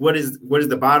 what is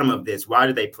the bottom of this? Why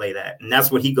do they play that? And that's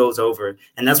what he goes over.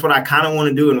 And that's what I kind of want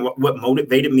to do. And what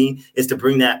motivated me is to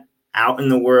bring that out in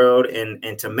the world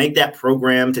and to make that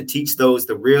program to teach those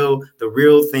the real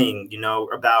thing,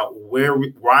 about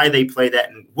why they play that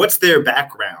and what's their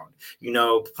background,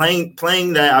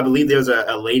 playing that. I believe there's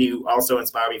a lady who also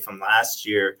inspired me from last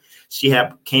year. She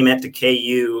came up to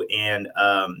KU and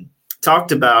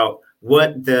talked about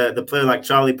what the player like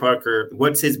Charlie Parker,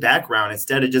 what's his background,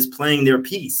 instead of just playing their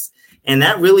piece. And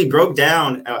that really broke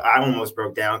down. I almost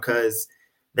broke down, because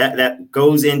that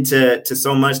goes into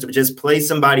so much to just play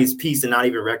somebody's piece and not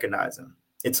even recognize them.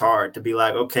 it's hard to be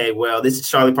like, okay, well, this is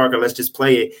Charlie Parker, let's just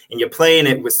play it. And you're playing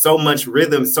it with so much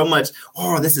rhythm, so much,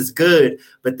 oh, this is good.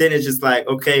 But then it's just like,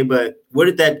 okay, but what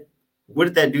did that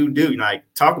dude do? Like,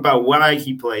 talk about why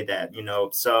he played that,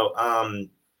 So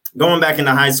going back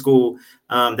into high school,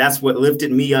 that's what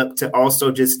lifted me up to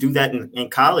also just do that in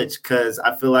college. Because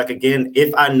I feel like, again,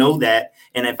 if I know that,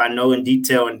 and if I know in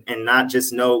detail and not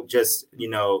just know just,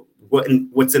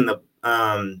 what's in the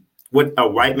what a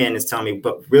white man is telling me,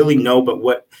 but really know, but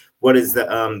what is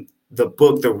the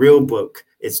book, the real book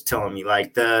is telling me,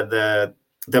 like the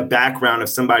background of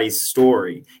somebody's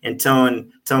story, and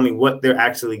telling me what they're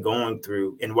actually going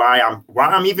through and why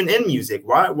I'm even in music.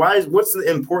 What's the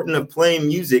importance of playing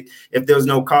music if there's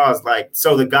no cause? Like,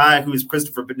 so the guy who's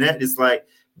Christopher Burnett is like,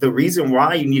 the reason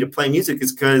why you need to play music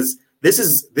is because this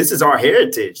is our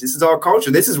heritage. This is our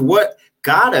culture. This is what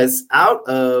got us out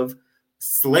of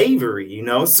slavery,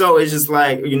 So it's just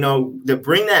like, to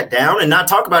bring that down and not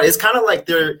talk about it, it's kind of like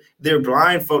they're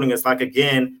blindfolding us, like,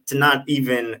 again, to not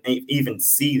even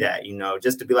see that,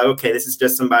 just to be like, okay, this is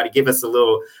just somebody, give us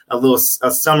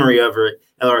a summary of it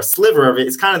or a sliver of it.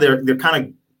 It's kind of they're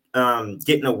kind of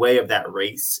getting away of that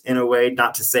race in a way,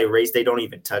 not to say race, they don't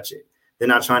even touch it. They're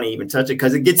not trying to even touch it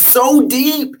because it gets so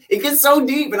deep.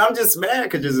 And I'm just mad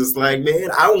because it's just like,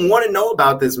 man, I want to know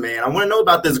about this, man. I want to know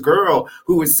about this girl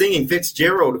who was singing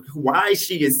Fitzgerald, why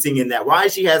she is singing that, why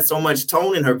she has so much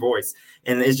tone in her voice.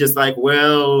 And it's just like,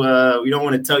 well, we don't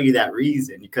want to tell you that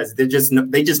reason because they just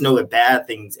know the bad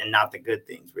things and not the good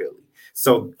things, really.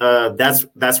 So that's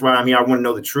why I'm here. I want to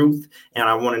know the truth, and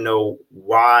I want to know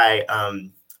why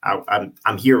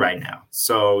I'm here right now.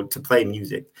 So to play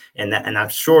music, and I'm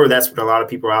sure that's what a lot of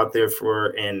people are out there for.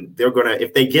 And they're gonna,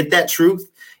 if they get that truth,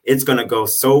 it's gonna go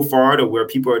so far to where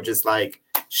people are just like,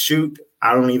 shoot,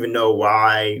 I don't even know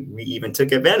why we even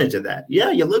took advantage of that.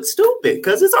 Yeah, you look stupid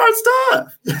because it's our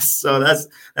stuff. So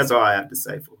that's all I have to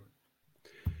say for it.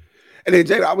 And then,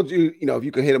 Jada, I would if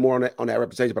you could hit it more on that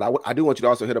representation, but I do want you to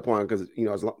also hit upon, because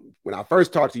when I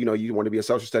first talked to you want to be a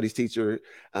social studies teacher,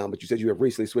 but you said you have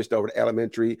recently switched over to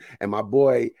elementary. And my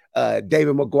boy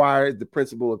David McGuire is the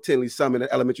principal of Tinley Summit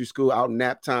Elementary School out in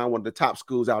Naptown, one of the top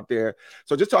schools out there.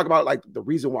 So just talk about like the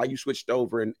reason why you switched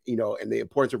over, and and the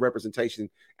importance of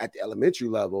representation at the elementary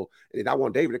level. And then I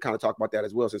want David to kind of talk about that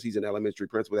as well, since he's an elementary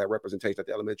principal, that representation at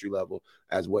the elementary level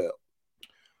as well.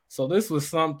 So this was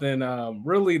something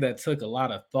really that took a lot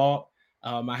of thought.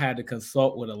 I had to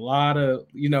consult with a lot of,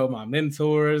 my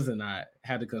mentors, and I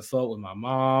had to consult with my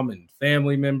mom and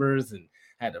family members, and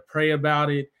had to pray about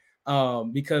it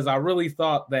because I really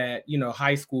thought that,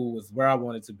 high school was where I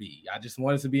wanted to be. I just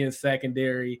wanted to be in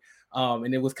secondary.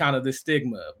 And it was kind of the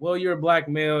stigma. Well, you're a Black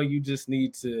male, you just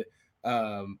need to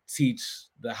teach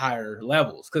the higher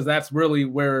levels, because that's really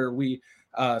where we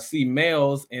see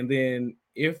males. And then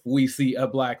if we see a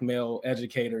Black male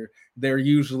educator, they're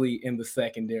usually in the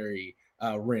secondary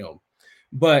realm.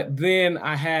 But then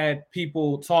I had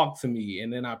people talk to me,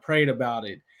 and then I prayed about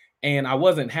it, and I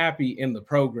wasn't happy in the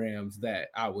programs that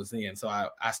I was in. So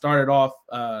I started off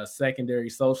secondary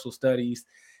social studies,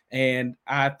 and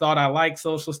I thought I liked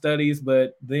social studies,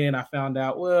 but then I found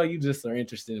out, well, you just are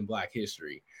interested in Black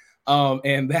history.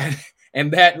 And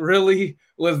that really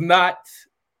was not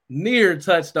near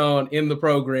touched on in the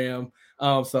program.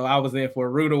 So I was in for a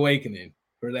rude awakening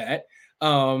for that.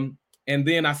 And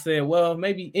then I said, well,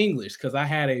 maybe English, because I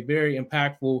had a very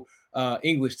impactful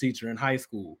English teacher in high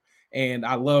school, and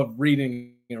I love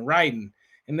reading and writing.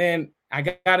 And then I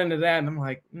got into that, and I'm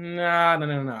like, no,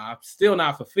 I'm still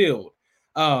not fulfilled.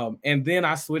 And then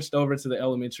I switched over to the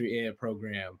elementary ed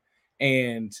program,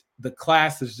 and the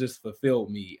classes just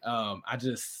fulfilled me. I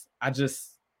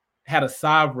just had a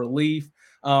sigh of relief.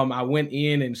 I went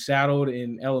in and shadowed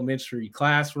in elementary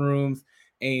classrooms,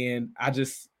 and I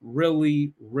just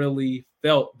really, really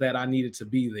felt that I needed to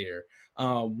be there.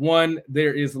 One,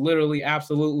 there is literally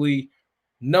absolutely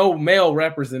no male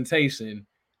representation,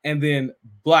 and then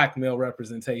Black male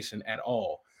representation at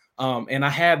all. And I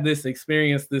had this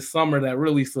experience this summer that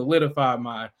really solidified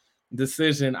my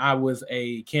decision. I was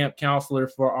a camp counselor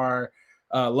for our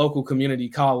local community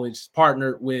college,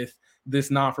 partnered with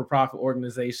this non-for-profit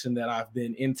organization that I've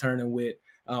been interning with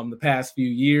the past few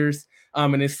years.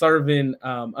 And it's serving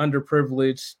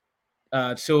underprivileged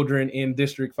children in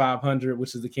District 500,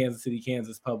 which is the Kansas City,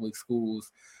 Kansas public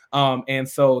schools. And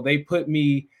so they put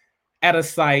me at a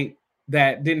site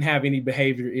that didn't have any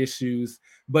behavior issues,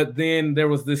 but then there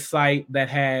was this site that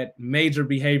had major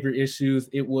behavior issues.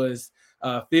 It was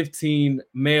 15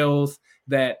 males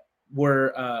that were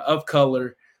of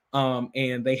color,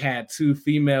 and they had 2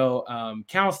 female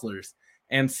counselors.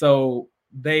 And so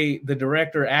the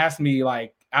director asked me,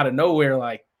 like, out of nowhere,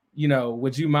 like,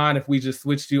 would you mind if we just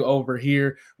switched you over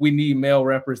here? We need male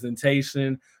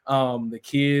representation. The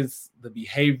kids, the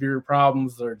behavior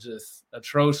problems are just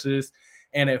atrocious.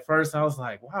 And at first I was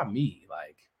like, why me?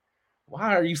 Like,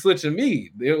 why are you switching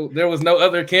me? There was no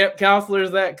other camp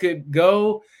counselors that could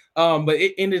go. But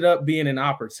it ended up being an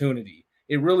opportunity.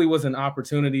 It really was an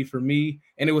opportunity for me.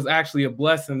 And it was actually a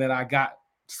blessing that I got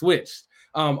switched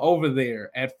over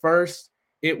there. At first,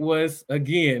 it was,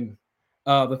 again,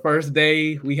 the first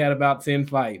day we had about 10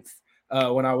 fights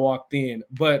when I walked in.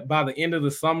 But by the end of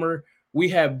the summer, we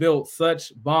had built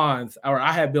such bonds, or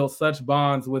I had built such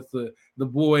bonds with the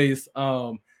boys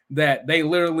that they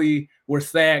literally were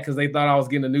sad because they thought I was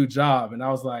getting a new job. And I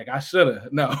was like, I should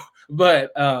have. No.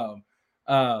 But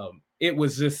it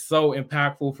was just so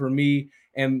impactful for me.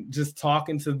 And just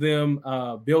talking to them,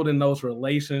 building those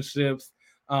relationships,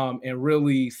 and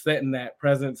really setting that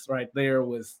presence right there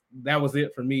was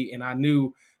it for me. And I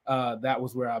knew that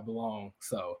was where I belong.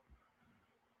 So,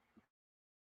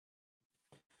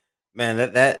 man,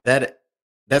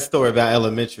 that story about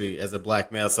elementary as a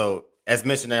Black male. So, as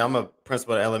mentioned, I'm a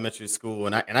principal at elementary school,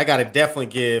 and I got to definitely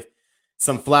give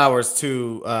some flowers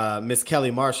to Miss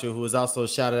Kelly Marshall, who was also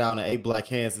shouted out on 8 Black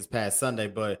Hands this past Sunday.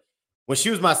 But when she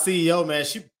was my CEO, man,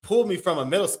 she pulled me from a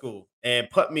middle school and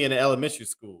put me in an elementary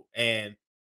school, and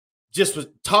just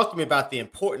talked to me about the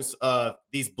importance of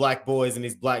these Black boys and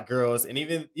these Black girls, and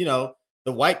even, the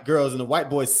white girls and the white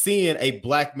boys seeing a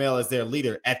Black male as their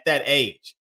leader at that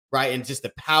age, right? And just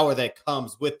the power that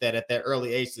comes with that at that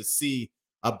early age to see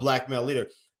a Black male leader.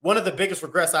 One of the biggest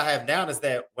regrets I have now is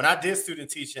that when I did student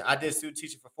teaching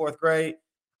for 4th grade.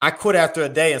 I quit after a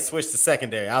day and switched to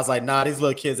secondary. I was like, nah, these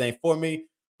little kids ain't for me.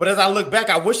 But as I look back,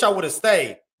 I wish I would have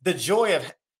stayed. The joy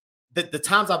of the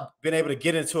times I've been able to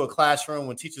get into a classroom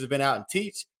when teachers have been out and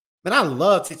teach, man, I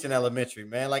love teaching elementary,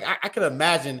 man. Like I could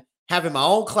imagine having my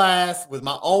own class with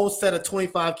my own set of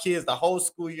 25 kids the whole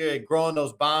school year and growing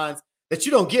those bonds that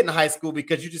you don't get in high school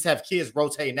because you just have kids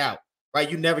rotating out, right?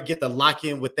 You never get to lock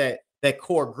in with that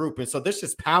core group. And so there's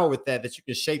just power with that you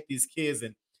can shape these kids,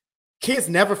 and kids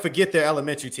never forget their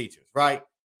elementary teachers, right?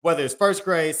 Whether it's 1st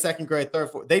grade, 2nd grade,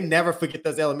 3rd, 4th, they never forget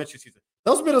those elementary teachers.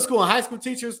 Those middle school and high school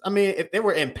teachers, I mean, if they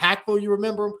were impactful, you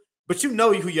remember them, but you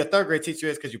know who your 3rd grade teacher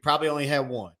is because you probably only had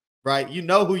one, right? You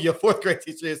know who your 4th grade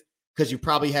teacher is because you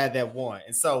probably had that one.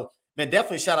 And so, man,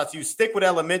 definitely shout out to you. Stick with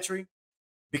elementary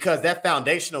because that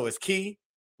foundational is key.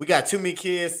 We got too many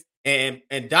kids, and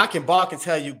Doc and Ball can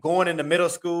tell you going into middle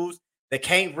schools, they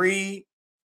can't read,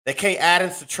 they can't add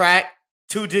and subtract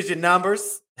 2-digit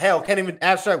numbers. Hell, can't even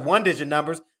abstract 1-digit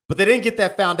numbers, but they didn't get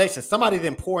that foundation. Somebody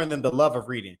then pouring them the love of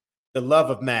reading, the love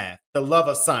of math, the love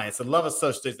of science, the love of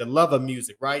social studies, the love of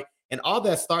music, right? And all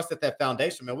that starts at that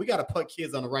foundation, man. We got to put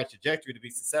kids on the right trajectory to be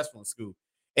successful in school.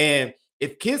 And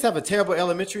if kids have a terrible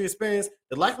elementary experience,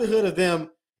 the likelihood of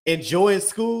them enjoying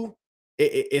school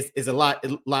is a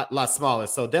lot smaller.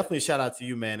 So definitely shout out to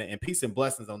you, man, and peace and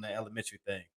blessings on that elementary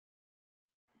thing.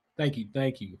 Thank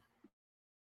you.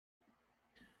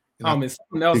 And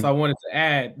something else I wanted to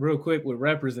add real quick with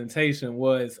representation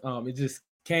was it just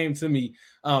came to me.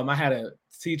 I had a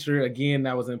teacher, again,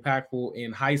 that was impactful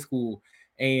in high school,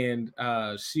 and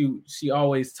she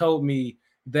always told me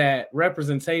that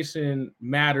representation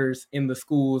matters in the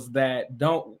schools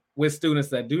with students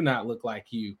that do not look like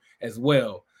you as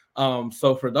well.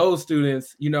 So for those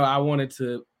students, I wanted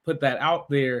to put that out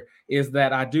there, is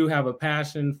that I do have a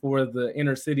passion for the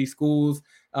inner city schools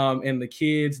and the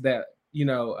kids that,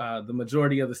 the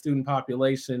majority of the student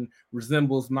population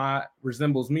resembles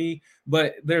me,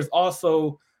 but there's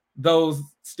also those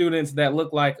students that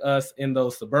look like us in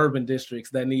those suburban districts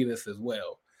that need us as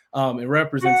well. And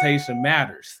representation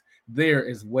matters there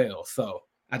as well. So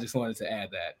I just wanted to add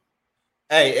that.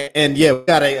 Hey, and yeah, we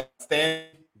got a stand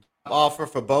offer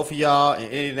for both of y'all in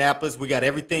Indianapolis. We got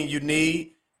everything you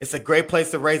need. It's a great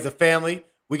place to raise a family.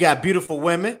 We got beautiful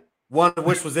women, one of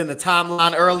which was in the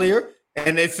timeline earlier,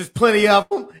 and it's just plenty of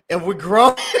them. And we're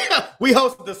growing. We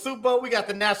hosted the Super Bowl. We got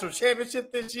the national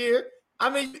championship this year. I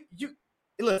mean, you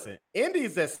listen,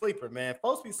 Indy's that sleeper, man.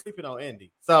 Folks be sleeping on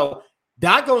Indy. So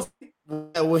Doc goes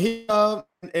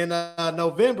in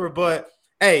November, but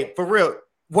hey, for real,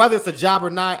 whether it's a job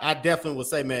or not, I definitely will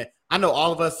say, man, I know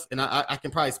all of us, and I can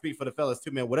probably speak for the fellas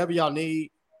too, man. Whatever y'all need,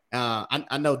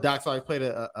 I know Doc's already played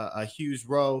a huge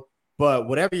role, but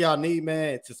whatever y'all need,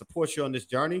 man, to support you on this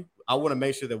journey, I want to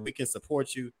make sure that we can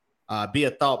support you, be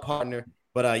a thought partner.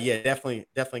 But yeah, definitely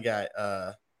got.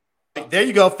 There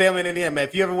you go, family in Indiana, man.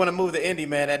 If you ever want to move to Indy,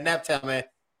 man, at Naptown, man,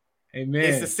 amen.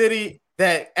 It's a city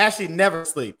that actually never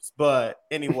sleeps. But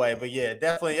anyway, but yeah,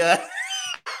 definitely.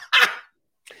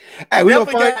 Hey,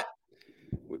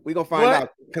 we gonna find out.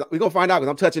 We gonna find out because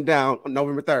I'm touching down on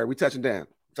November 3rd. We touching down.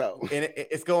 So and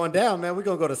it's going down, man. We're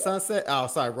gonna go to Sunset. Oh,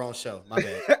 sorry, wrong show. My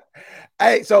bad.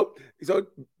 Hey, so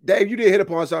Dave, you did hit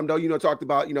upon something though. Talked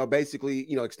about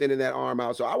basically extending that arm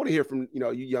out. So I want to hear from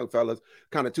you young fellas,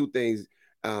 kind of two things.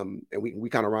 And we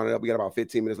kind of round it up. We got about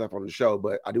 15 minutes left on the show,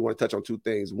 but I do want to touch on two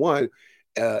things. One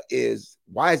is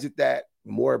why is it that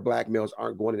more Black males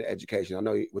aren't going into education? I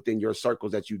know within your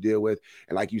circles that you deal with,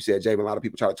 and like you said, Javen, a lot of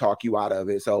people try to talk you out of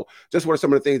it. So just what are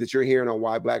some of the things that you're hearing on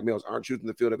why Black males aren't choosing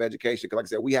the field of education? Because like I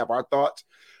said, we have our thoughts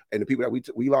and the people that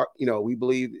we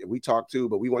believe we talk to,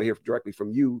 but we want to hear directly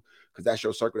from you because that's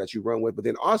your circle that you run with. But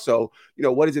then also,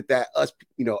 what is it that us,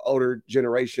 older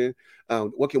generation,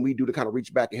 what can we do to kind of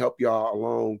reach back and help y'all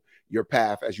along your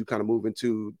path as you kind of move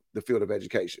into the field of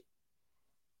education?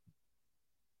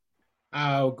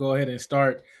 I'll go ahead and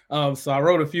start. So I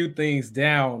wrote a few things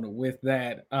down with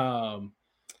that.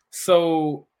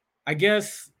 So I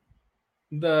guess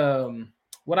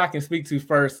what I can speak to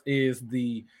first is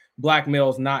the Black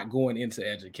males not going into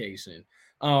education.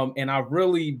 And I've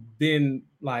really been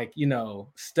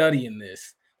studying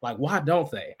this. Like, why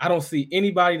don't they? I don't see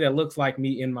anybody that looks like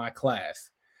me in my class.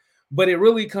 But it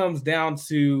really comes down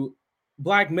to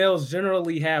Black males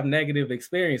generally have negative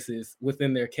experiences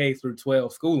within their K through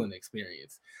 12 schooling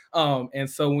experience. And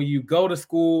so when you go to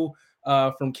school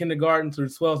from kindergarten through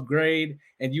 12th grade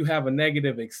and you have a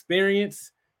negative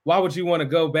experience, why would you want to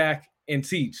go back and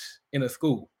teach in a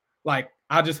school? Like,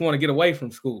 I just want to get away from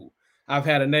school. I've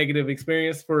had a negative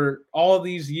experience for all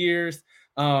these years.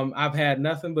 I've had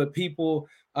nothing but people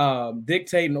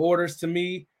dictating orders to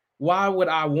me. Why would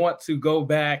I want to go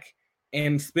back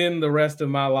and spend the rest of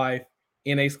my life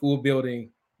in a school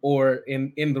building or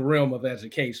in the realm of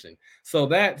education? So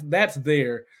that's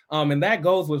there. And that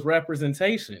goes with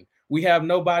representation. We have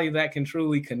nobody that can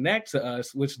truly connect to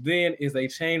us, which then is a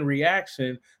chain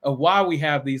reaction of why we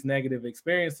have these negative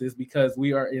experiences, because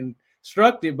we are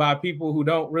instructed by people who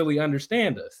don't really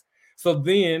understand us. So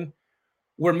then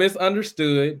we're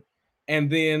misunderstood. And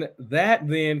then that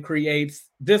then creates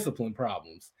discipline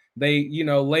problems. They,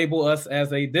 label us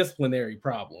as a disciplinary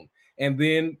problem. And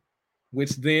then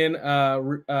which then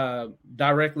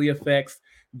directly affects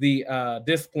the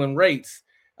discipline rates.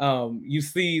 You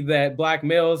see that Black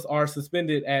males are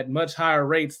suspended at much higher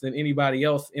rates than anybody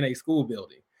else in a school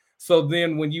building. So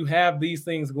then when you have these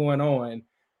things going on,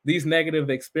 these negative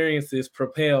experiences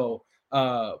propel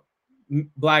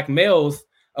Black males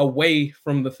away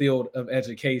from the field of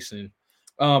education.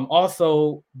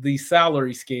 Also, the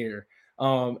salary scare.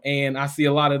 And I see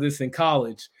a lot of this in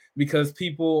college, because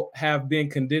people have been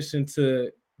conditioned to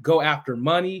go after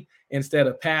money instead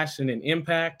of passion and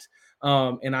impact.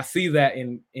 And I see that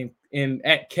in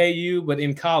at KU, but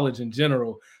in college in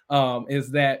general,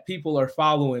 is that people are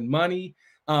following money,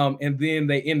 and then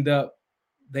they end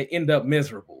up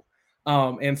miserable.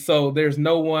 And so there's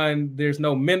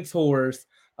no mentors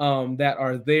that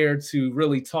are there to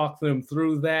really talk them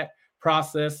through that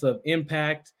process of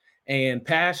impact and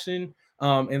passion.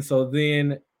 And so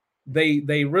then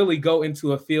they really go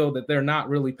into a field that they're not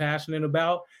really passionate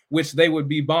about, which they would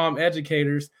be bomb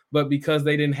educators, but because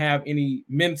they didn't have any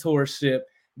mentorship,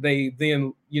 they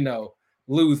then,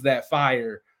 lose that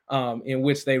fire in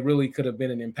which they really could have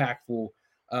been an impactful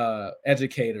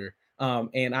educator.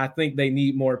 And I think they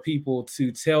need more people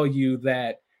to tell you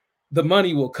that the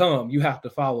money will come. You have to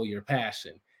follow your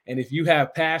passion. And if you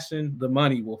have passion, the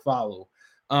money will follow.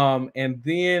 And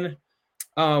then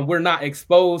we're not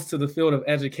exposed to the field of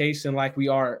education like we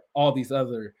are all these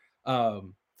other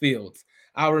fields.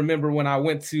 I remember when I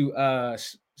went to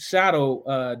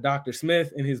shadow Dr.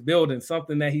 Smith in his building,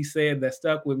 something that he said that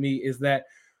stuck with me is that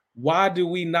why do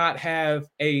we not have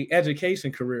a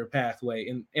education career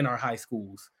pathway in our high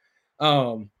schools?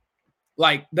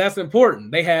 Like, that's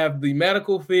important. They have the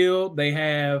medical field, they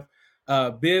have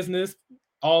business,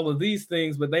 all of these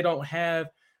things, but they don't have,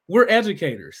 we're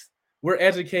educators. We're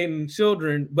educating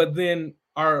children, but then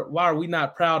why are we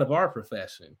not proud of our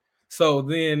profession? So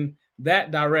then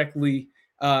that directly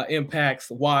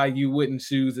impacts why you wouldn't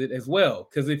choose it as well.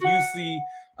 Because if you see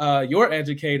your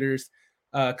educators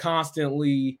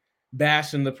constantly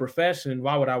bashing the profession,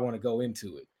 why would I want to go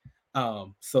into it?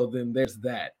 So then there's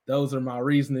that. Those are my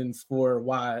reasonings for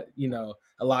why,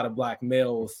 a lot of Black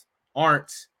males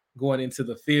aren't going into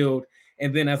the field.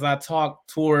 And then as I talk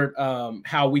toward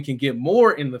how we can get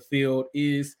more in the field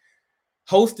is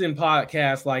hosting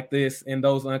podcasts like this and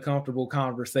those uncomfortable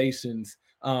conversations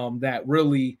that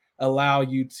really allow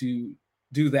you to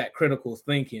do that critical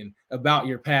thinking about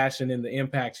your passion and the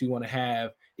impact you want to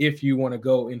have if you want to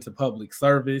go into public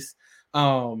service.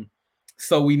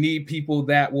 So we need people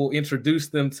that will introduce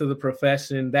them to the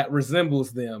profession that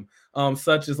resembles them,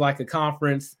 such as like a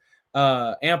conference,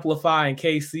 Amplify and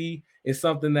KC is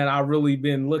something that I've really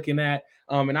been looking at.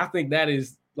 And I think that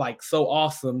is like so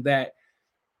awesome that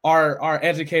our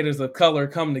educators of color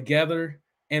come together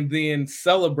and then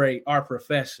celebrate our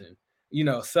profession.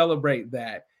 Celebrate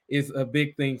that is a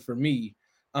big thing for me.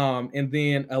 And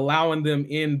then allowing them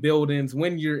in buildings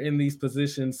when you're in these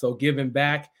positions. So giving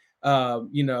back,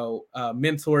 mentorship,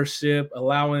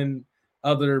 allowing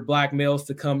other Black males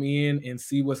to come in and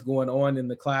see what's going on in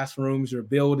the classrooms, your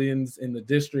buildings, in the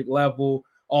district level.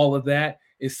 All of that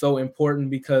is so important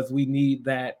because we need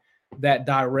that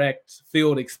direct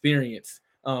field experience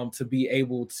to be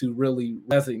able to really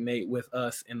resonate with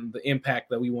us and the impact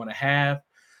that we want to have.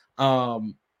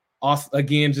 Also,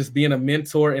 again, just being a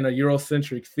mentor in a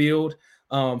Eurocentric field.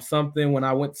 Something when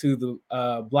I went to the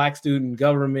Black Student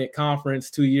Government Conference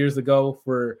 2 years ago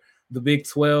for the Big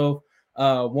 12,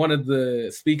 one of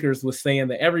the speakers was saying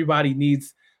that everybody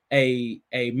needs a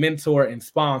mentor and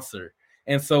sponsor.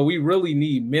 And so we really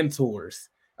need mentors.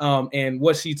 And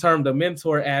what she termed a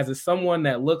mentor as is someone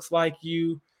that looks like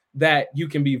you, that you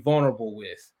can be vulnerable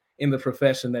with in the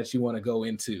profession that you want to go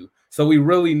into. So we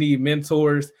really need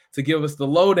mentors to give us the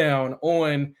lowdown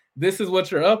on this is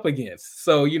what you're up against.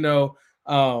 So,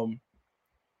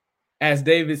 as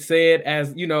David said,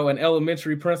 as an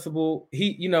elementary principal,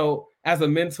 he, as a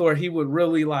mentor, he would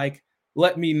really like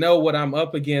let me know what I'm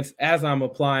up against as I'm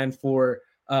applying for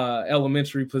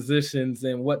elementary positions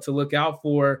and what to look out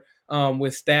for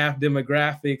with staff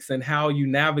demographics and how you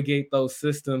navigate those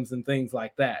systems and things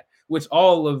like that, which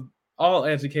all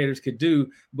educators could do,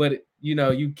 but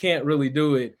you can't really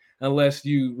do it unless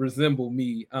you resemble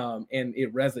me and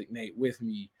it resonate with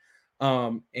me.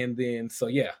 And then, so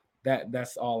yeah,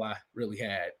 that's all I really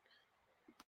had.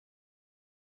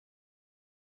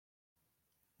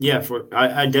 Yeah,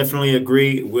 I definitely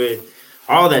agree with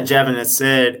all that Javin has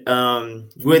said.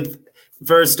 With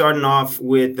first starting off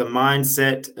with the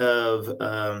mindset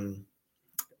of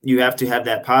you have to have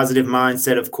that positive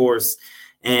mindset, of course,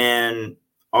 and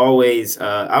always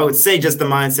I would say just the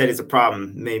mindset is a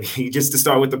problem, maybe just to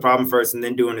start with the problem first and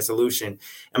then doing a solution.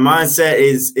 And mindset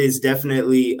is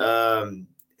definitely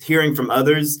hearing from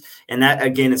others. And that,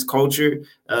 again, is culture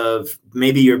of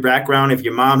maybe your background. If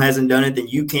your mom hasn't done it, then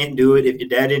you can't do it. If your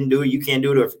dad didn't do it, you can't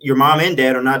do it. Or if your mom and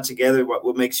dad are not together,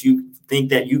 what makes you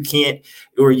think that you can't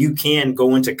or you can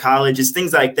go into college? It's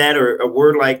things like that, or a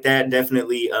word like that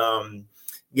definitely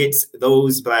gets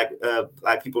those black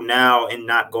people now and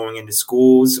not going into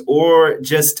schools or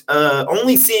just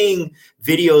only seeing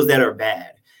videos that are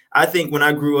bad. I think when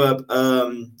I grew up,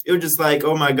 it was just like,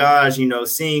 oh my gosh,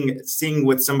 seeing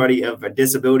with somebody of a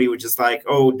disability was just like,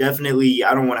 oh, definitely,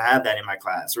 I don't want to have that in my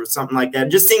class or something like that.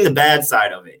 Just seeing the bad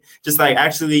side of it, just like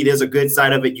actually, there's a good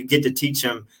side of it. You get to teach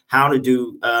them how to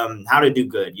do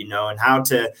good, and how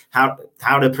to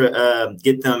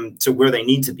get them to where they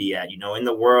need to be at, in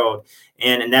the world.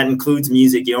 And that includes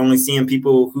music. You're only seeing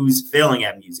people who's failing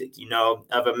at music,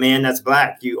 of a man that's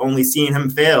black, you only seeing him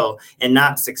fail and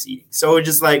not succeeding. So it's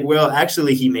just like, well,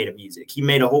 actually, he made a music. He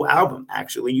made a whole album.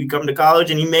 Actually, you come to college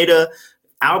and he made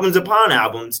albums upon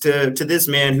albums to this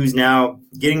man who's now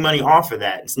getting money off of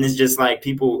that. And it's just like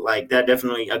people like that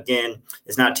definitely, again,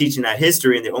 is not teaching that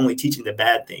history and they're only teaching the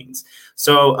bad things.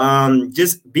 So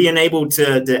just being able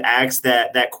to ask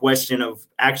that question of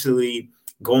actually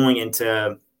going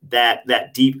into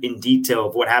that deep in detail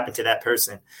of what happened to that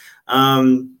person.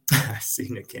 I see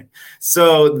it again.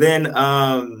 So then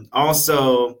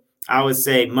also I would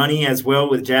say money as well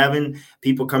with Javin.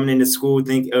 People coming into school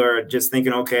thinking,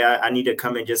 okay, I need to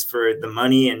come in just for the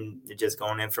money and just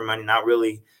going in for money. Not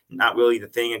really the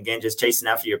thing. Again, just chasing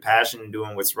after your passion and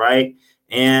doing what's right.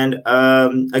 And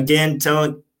again,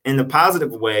 telling in the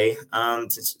positive way,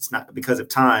 since it's not because of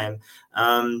time.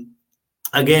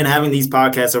 Again, having these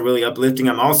podcasts are really uplifting.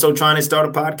 I'm also trying to start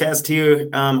a podcast here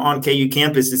on KU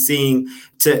campus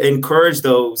to encourage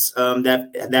those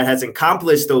that has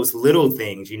accomplished those little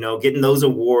things, getting those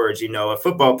awards, a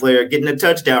football player getting a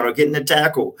touchdown or getting a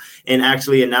tackle and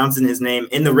actually announcing his name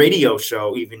in the radio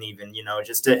show, even,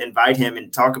 just to invite him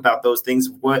and talk about those things.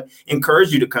 What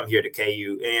encouraged you to come here to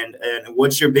KU and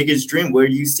what's your biggest dream? Where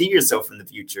do you see yourself in the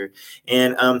future?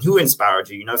 And who inspired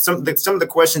you? Some of the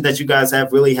questions that you guys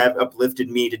have really have uplifted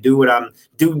gifted me to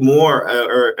do more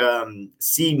or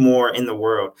see more in the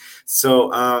world. So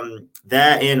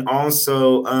that, and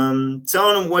also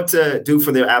telling them what to do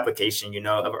for their application,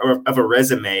 of a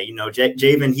resume.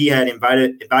 Javen, he had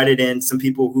invited in some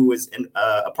people who was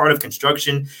a part of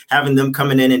construction, having them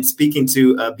coming in and speaking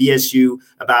to BSU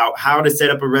about how to set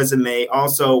up a resume,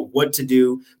 also what to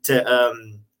do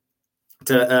to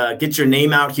get your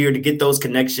name out here, to get those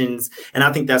connections. And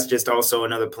I think that's just also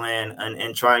another plan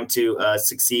and trying to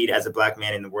succeed as a Black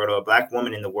man in the world, or a Black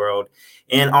woman in the world.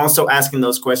 And also asking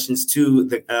those questions to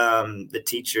the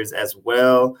teachers as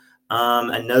well.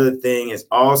 Another thing is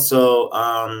also,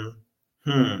 I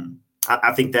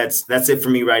think that's it for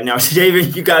me right now.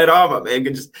 Javen, you got it all, my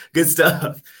man. Good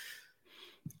stuff.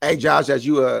 Hey, Josh, as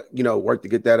you work to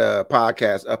get that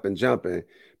podcast up and jumping,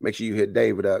 make sure you hit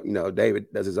David up.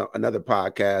 David does another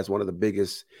podcast, one of the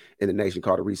biggest in the nation,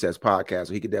 called the Recess Podcast.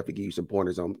 So he could definitely give you some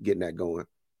pointers on getting that going.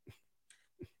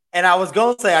 And I was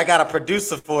going to say I got a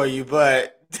producer for you,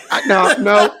 but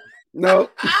no.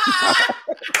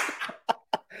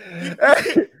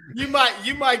 you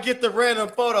might get the random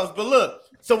photos. But look,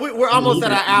 so we're almost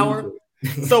at an hour.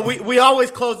 So we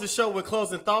always close the show with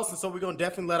closing thoughts, and so we're gonna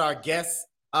definitely let our guests.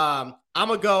 I'm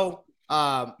gonna go.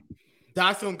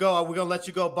 Doc's gonna go. We're gonna let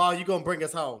you go, Ball. You're gonna bring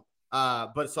us home.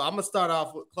 But so I'm gonna start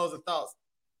off with closing thoughts.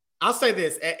 I'll say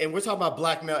this, and we're talking about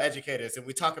Black male educators, and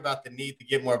we talk about the need to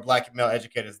get more Black male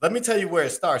educators. Let me tell you where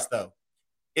it starts, though.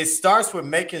 It starts with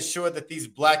making sure that these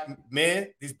Black men,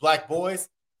 these Black boys,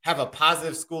 have a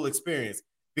positive school experience.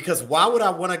 Because why would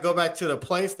I want to go back to the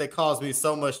place that caused me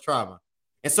so much trauma?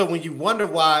 And so when you wonder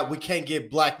why we can't get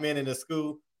Black men into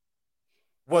school,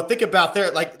 well, think about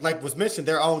their, like was mentioned,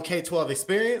 their own K-12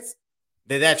 experience.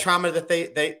 That trauma that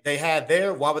they had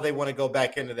there, why would they want to go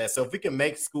back into that? So if we can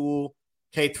make school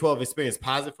K-12 experience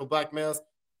positive for Black males,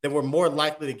 then we're more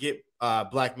likely to get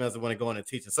Black males that want to go into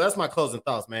teaching. So that's my closing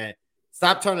thoughts, man.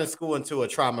 Stop turning school into a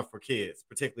trauma for kids,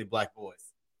 particularly Black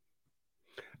boys.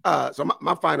 So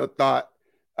my final thought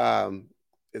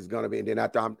is going to be, and then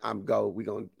after we're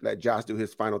going to let Josh do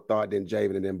his final thought, then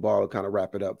Javen, and then Ball will kind of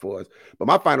wrap it up for us. But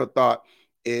my final thought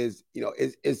is,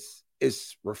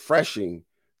 it's refreshing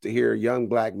to hear young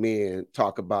Black men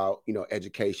talk about,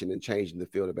 education and changing the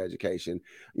field of education.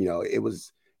 It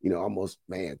was, almost,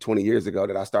 20 years ago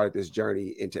that I started this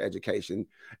journey into education.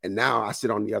 And now I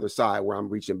sit on the other side where I'm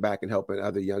reaching back and helping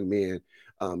other young men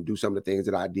do some of the things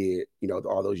that I did,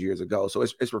 all those years ago. So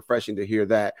it's refreshing to hear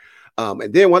that.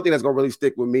 And then one thing that's going to really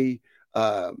stick with me,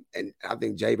 and I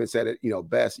think Javen said it,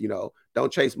 best,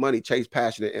 don't chase money, chase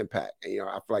passion and impact. And,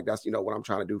 I feel like that's, what I'm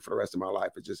trying to do for the rest of my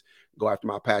life, is just go after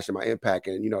my passion, my impact,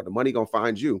 and, the money going to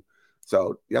find you.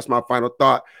 So that's my final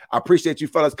thought. I appreciate you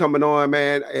fellas coming on,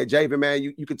 man. Hey, Javen, man,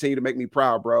 you continue to make me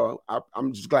proud, bro.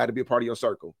 I'm just glad to be a part of your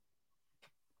circle.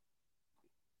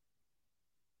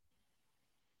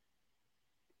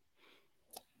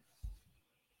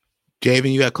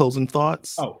 Javen, you got closing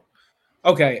thoughts? Oh,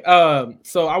 okay.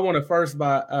 So I want to first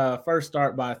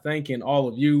start by thanking all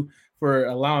of you for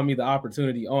allowing me the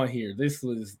opportunity on here. This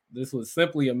was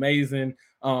simply amazing.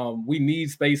 We need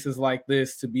spaces like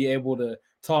this to be able to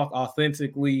talk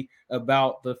authentically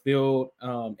about the field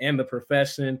and the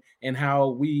profession, and how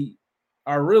we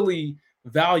are really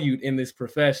valued in this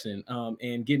profession,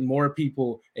 and getting more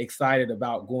people excited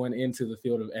about going into the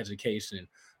field of education.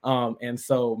 And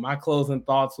so my closing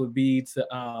thoughts would be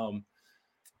to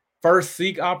first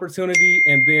seek opportunity,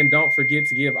 and then don't forget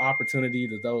to give opportunity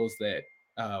to those that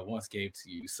once gave to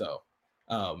you. So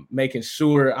making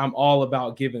sure I'm all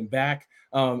about giving back.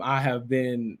 I have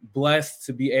been blessed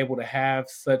to be able to have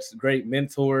such great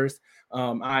mentors.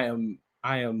 I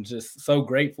am just so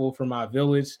grateful for my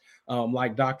village.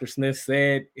 Like Dr. Smith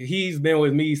said, he's been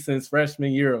with me since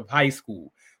freshman year of high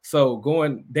school. So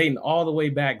dating all the way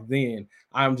back then,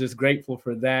 I'm just grateful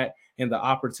for that and the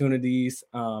opportunities.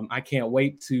 I can't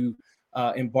wait to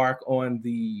embark on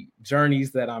the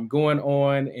journeys that I'm going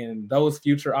on and those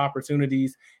future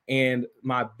opportunities. And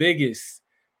my biggest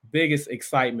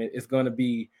excitement is going to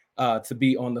be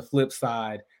on the flip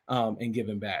side and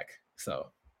giving back.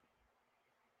 So.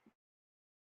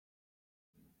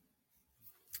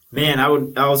 Man, I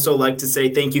would also like to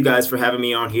say thank you guys for having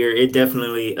me on here. It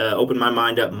definitely opened my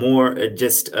mind up more,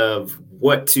 just of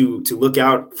what to look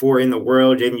out for in the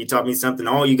world. Jaden, you taught me something.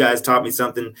 All you guys taught me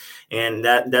something, and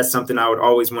that's something I would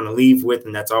always want to leave with.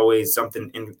 And that's always something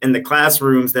in the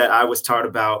classrooms that I was taught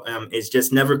about, is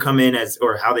just never come in as,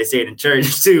 or how they say it in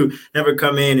church, to never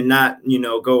come in and not,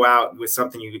 go out with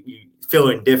something you feel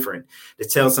indifferent, to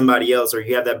tell somebody else, or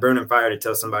you have that burning fire to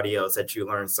tell somebody else that you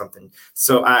learned something.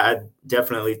 So I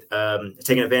definitely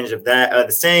taking advantage of that.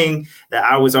 The saying that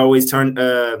I was always turned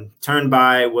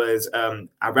by was,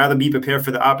 I'd rather be prepared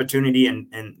for the opportunity and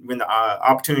when the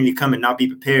opportunity come and not be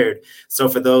prepared. So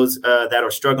for those that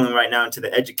are struggling right now into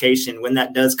the education, when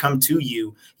that does come to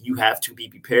you, you have to be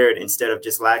prepared instead of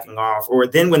just lacking off. Or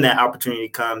then when that opportunity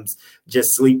comes,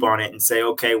 just sleep on it and say,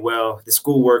 okay, well, the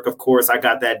schoolwork, of course, I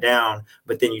got that down,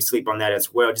 but then you sleep on that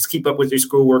as well. Just keep up with your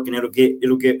schoolwork, and it'll get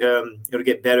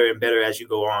better and better as you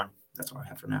go on. That's all I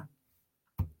have for now.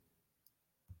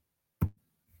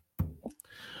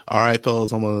 All right,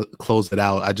 fellas, I'm going to close it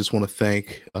out. I just want to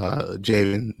thank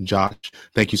Javen and Josh.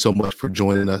 Thank you so much for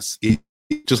joining us.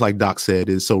 Just like Doc said,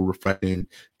 it's so refreshing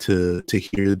to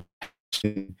hear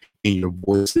in your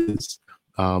voices,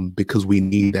 because we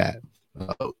need that.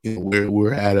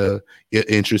 We're at an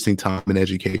interesting time in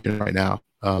education right now,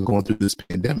 going through this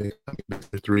pandemic. Year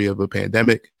 3 of a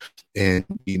pandemic, and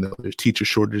there's teacher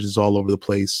shortages all over the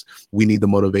place. We need the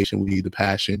motivation, we need the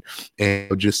passion, and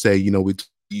I'll just say,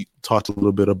 we talked a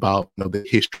little bit about the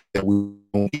history that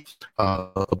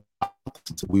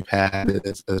we've had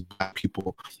as Black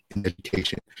people in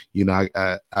education.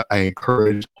 I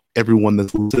encourage everyone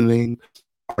that's listening,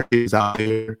 our kids out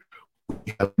there,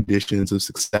 we have conditions of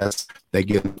success that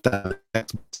get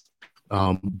textbooks.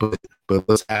 But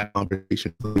let's have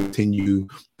conversations, continue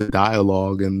the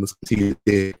dialogue, and let's continue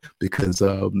it, because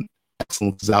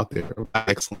excellence is out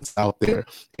there,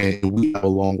 and we have a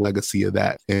long legacy of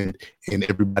that, and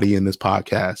everybody in this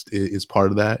podcast is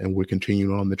part of that, and we're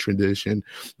continuing on the tradition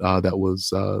that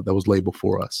was laid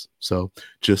before us. So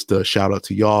just a shout out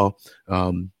to y'all,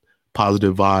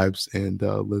 positive vibes, and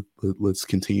let's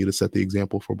continue to set the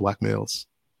example for Black males.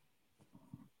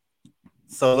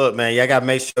 So look, man, y'all gotta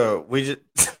make sure we just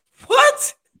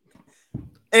what?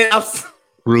 And I'm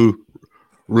Rue.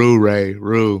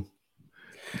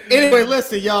 Anyway,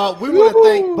 listen, y'all. We want to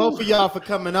thank both of y'all for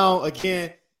coming on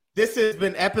again. This has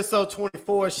been episode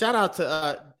 24. Shout out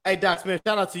to hey Doc Smith.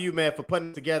 Shout out to you, man, for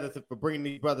putting it together, for bringing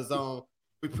these brothers on.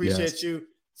 We appreciate you.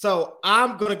 So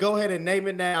I'm gonna go ahead and name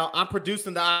it now. I'm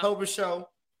producing the October show.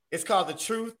 It's called The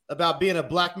Truth About Being a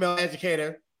Black Male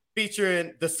Educator,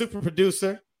 featuring the super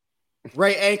producer.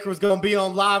 Ray Anchor is going to be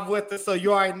on live with us, so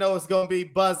you already know it's going to be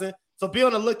buzzing. So be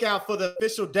on the lookout for the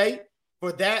official date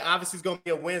for that. Obviously, it's going to be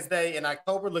a Wednesday in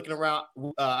October, looking around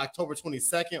October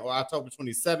 22nd or October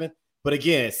 27th. But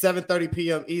again, 7:30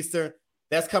 p.m. Eastern.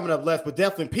 That's coming up left. But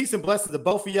definitely peace and blessings to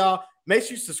both of y'all. Make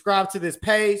sure you subscribe to this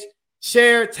page,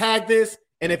 share, tag this.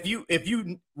 And if you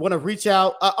want to reach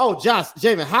out, Josh,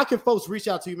 Javen, how can folks reach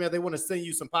out to you, man? They want to send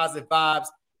you some positive vibes.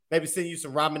 Maybe send you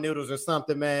some ramen noodles or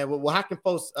something, man. Well, how can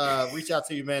folks reach out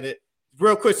to you, man?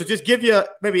 Real quick, so just give you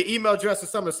maybe an email address or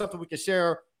something we can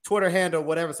share, Twitter handle,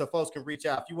 whatever, so folks can reach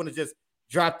out. If you want to just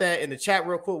drop that in the chat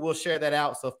real quick, we'll share that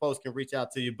out so folks can reach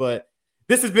out to you. But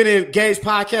this has been a Engage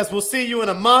Podcast. We'll see you in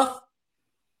a month.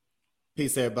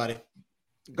 Peace, everybody.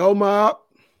 Go Mob.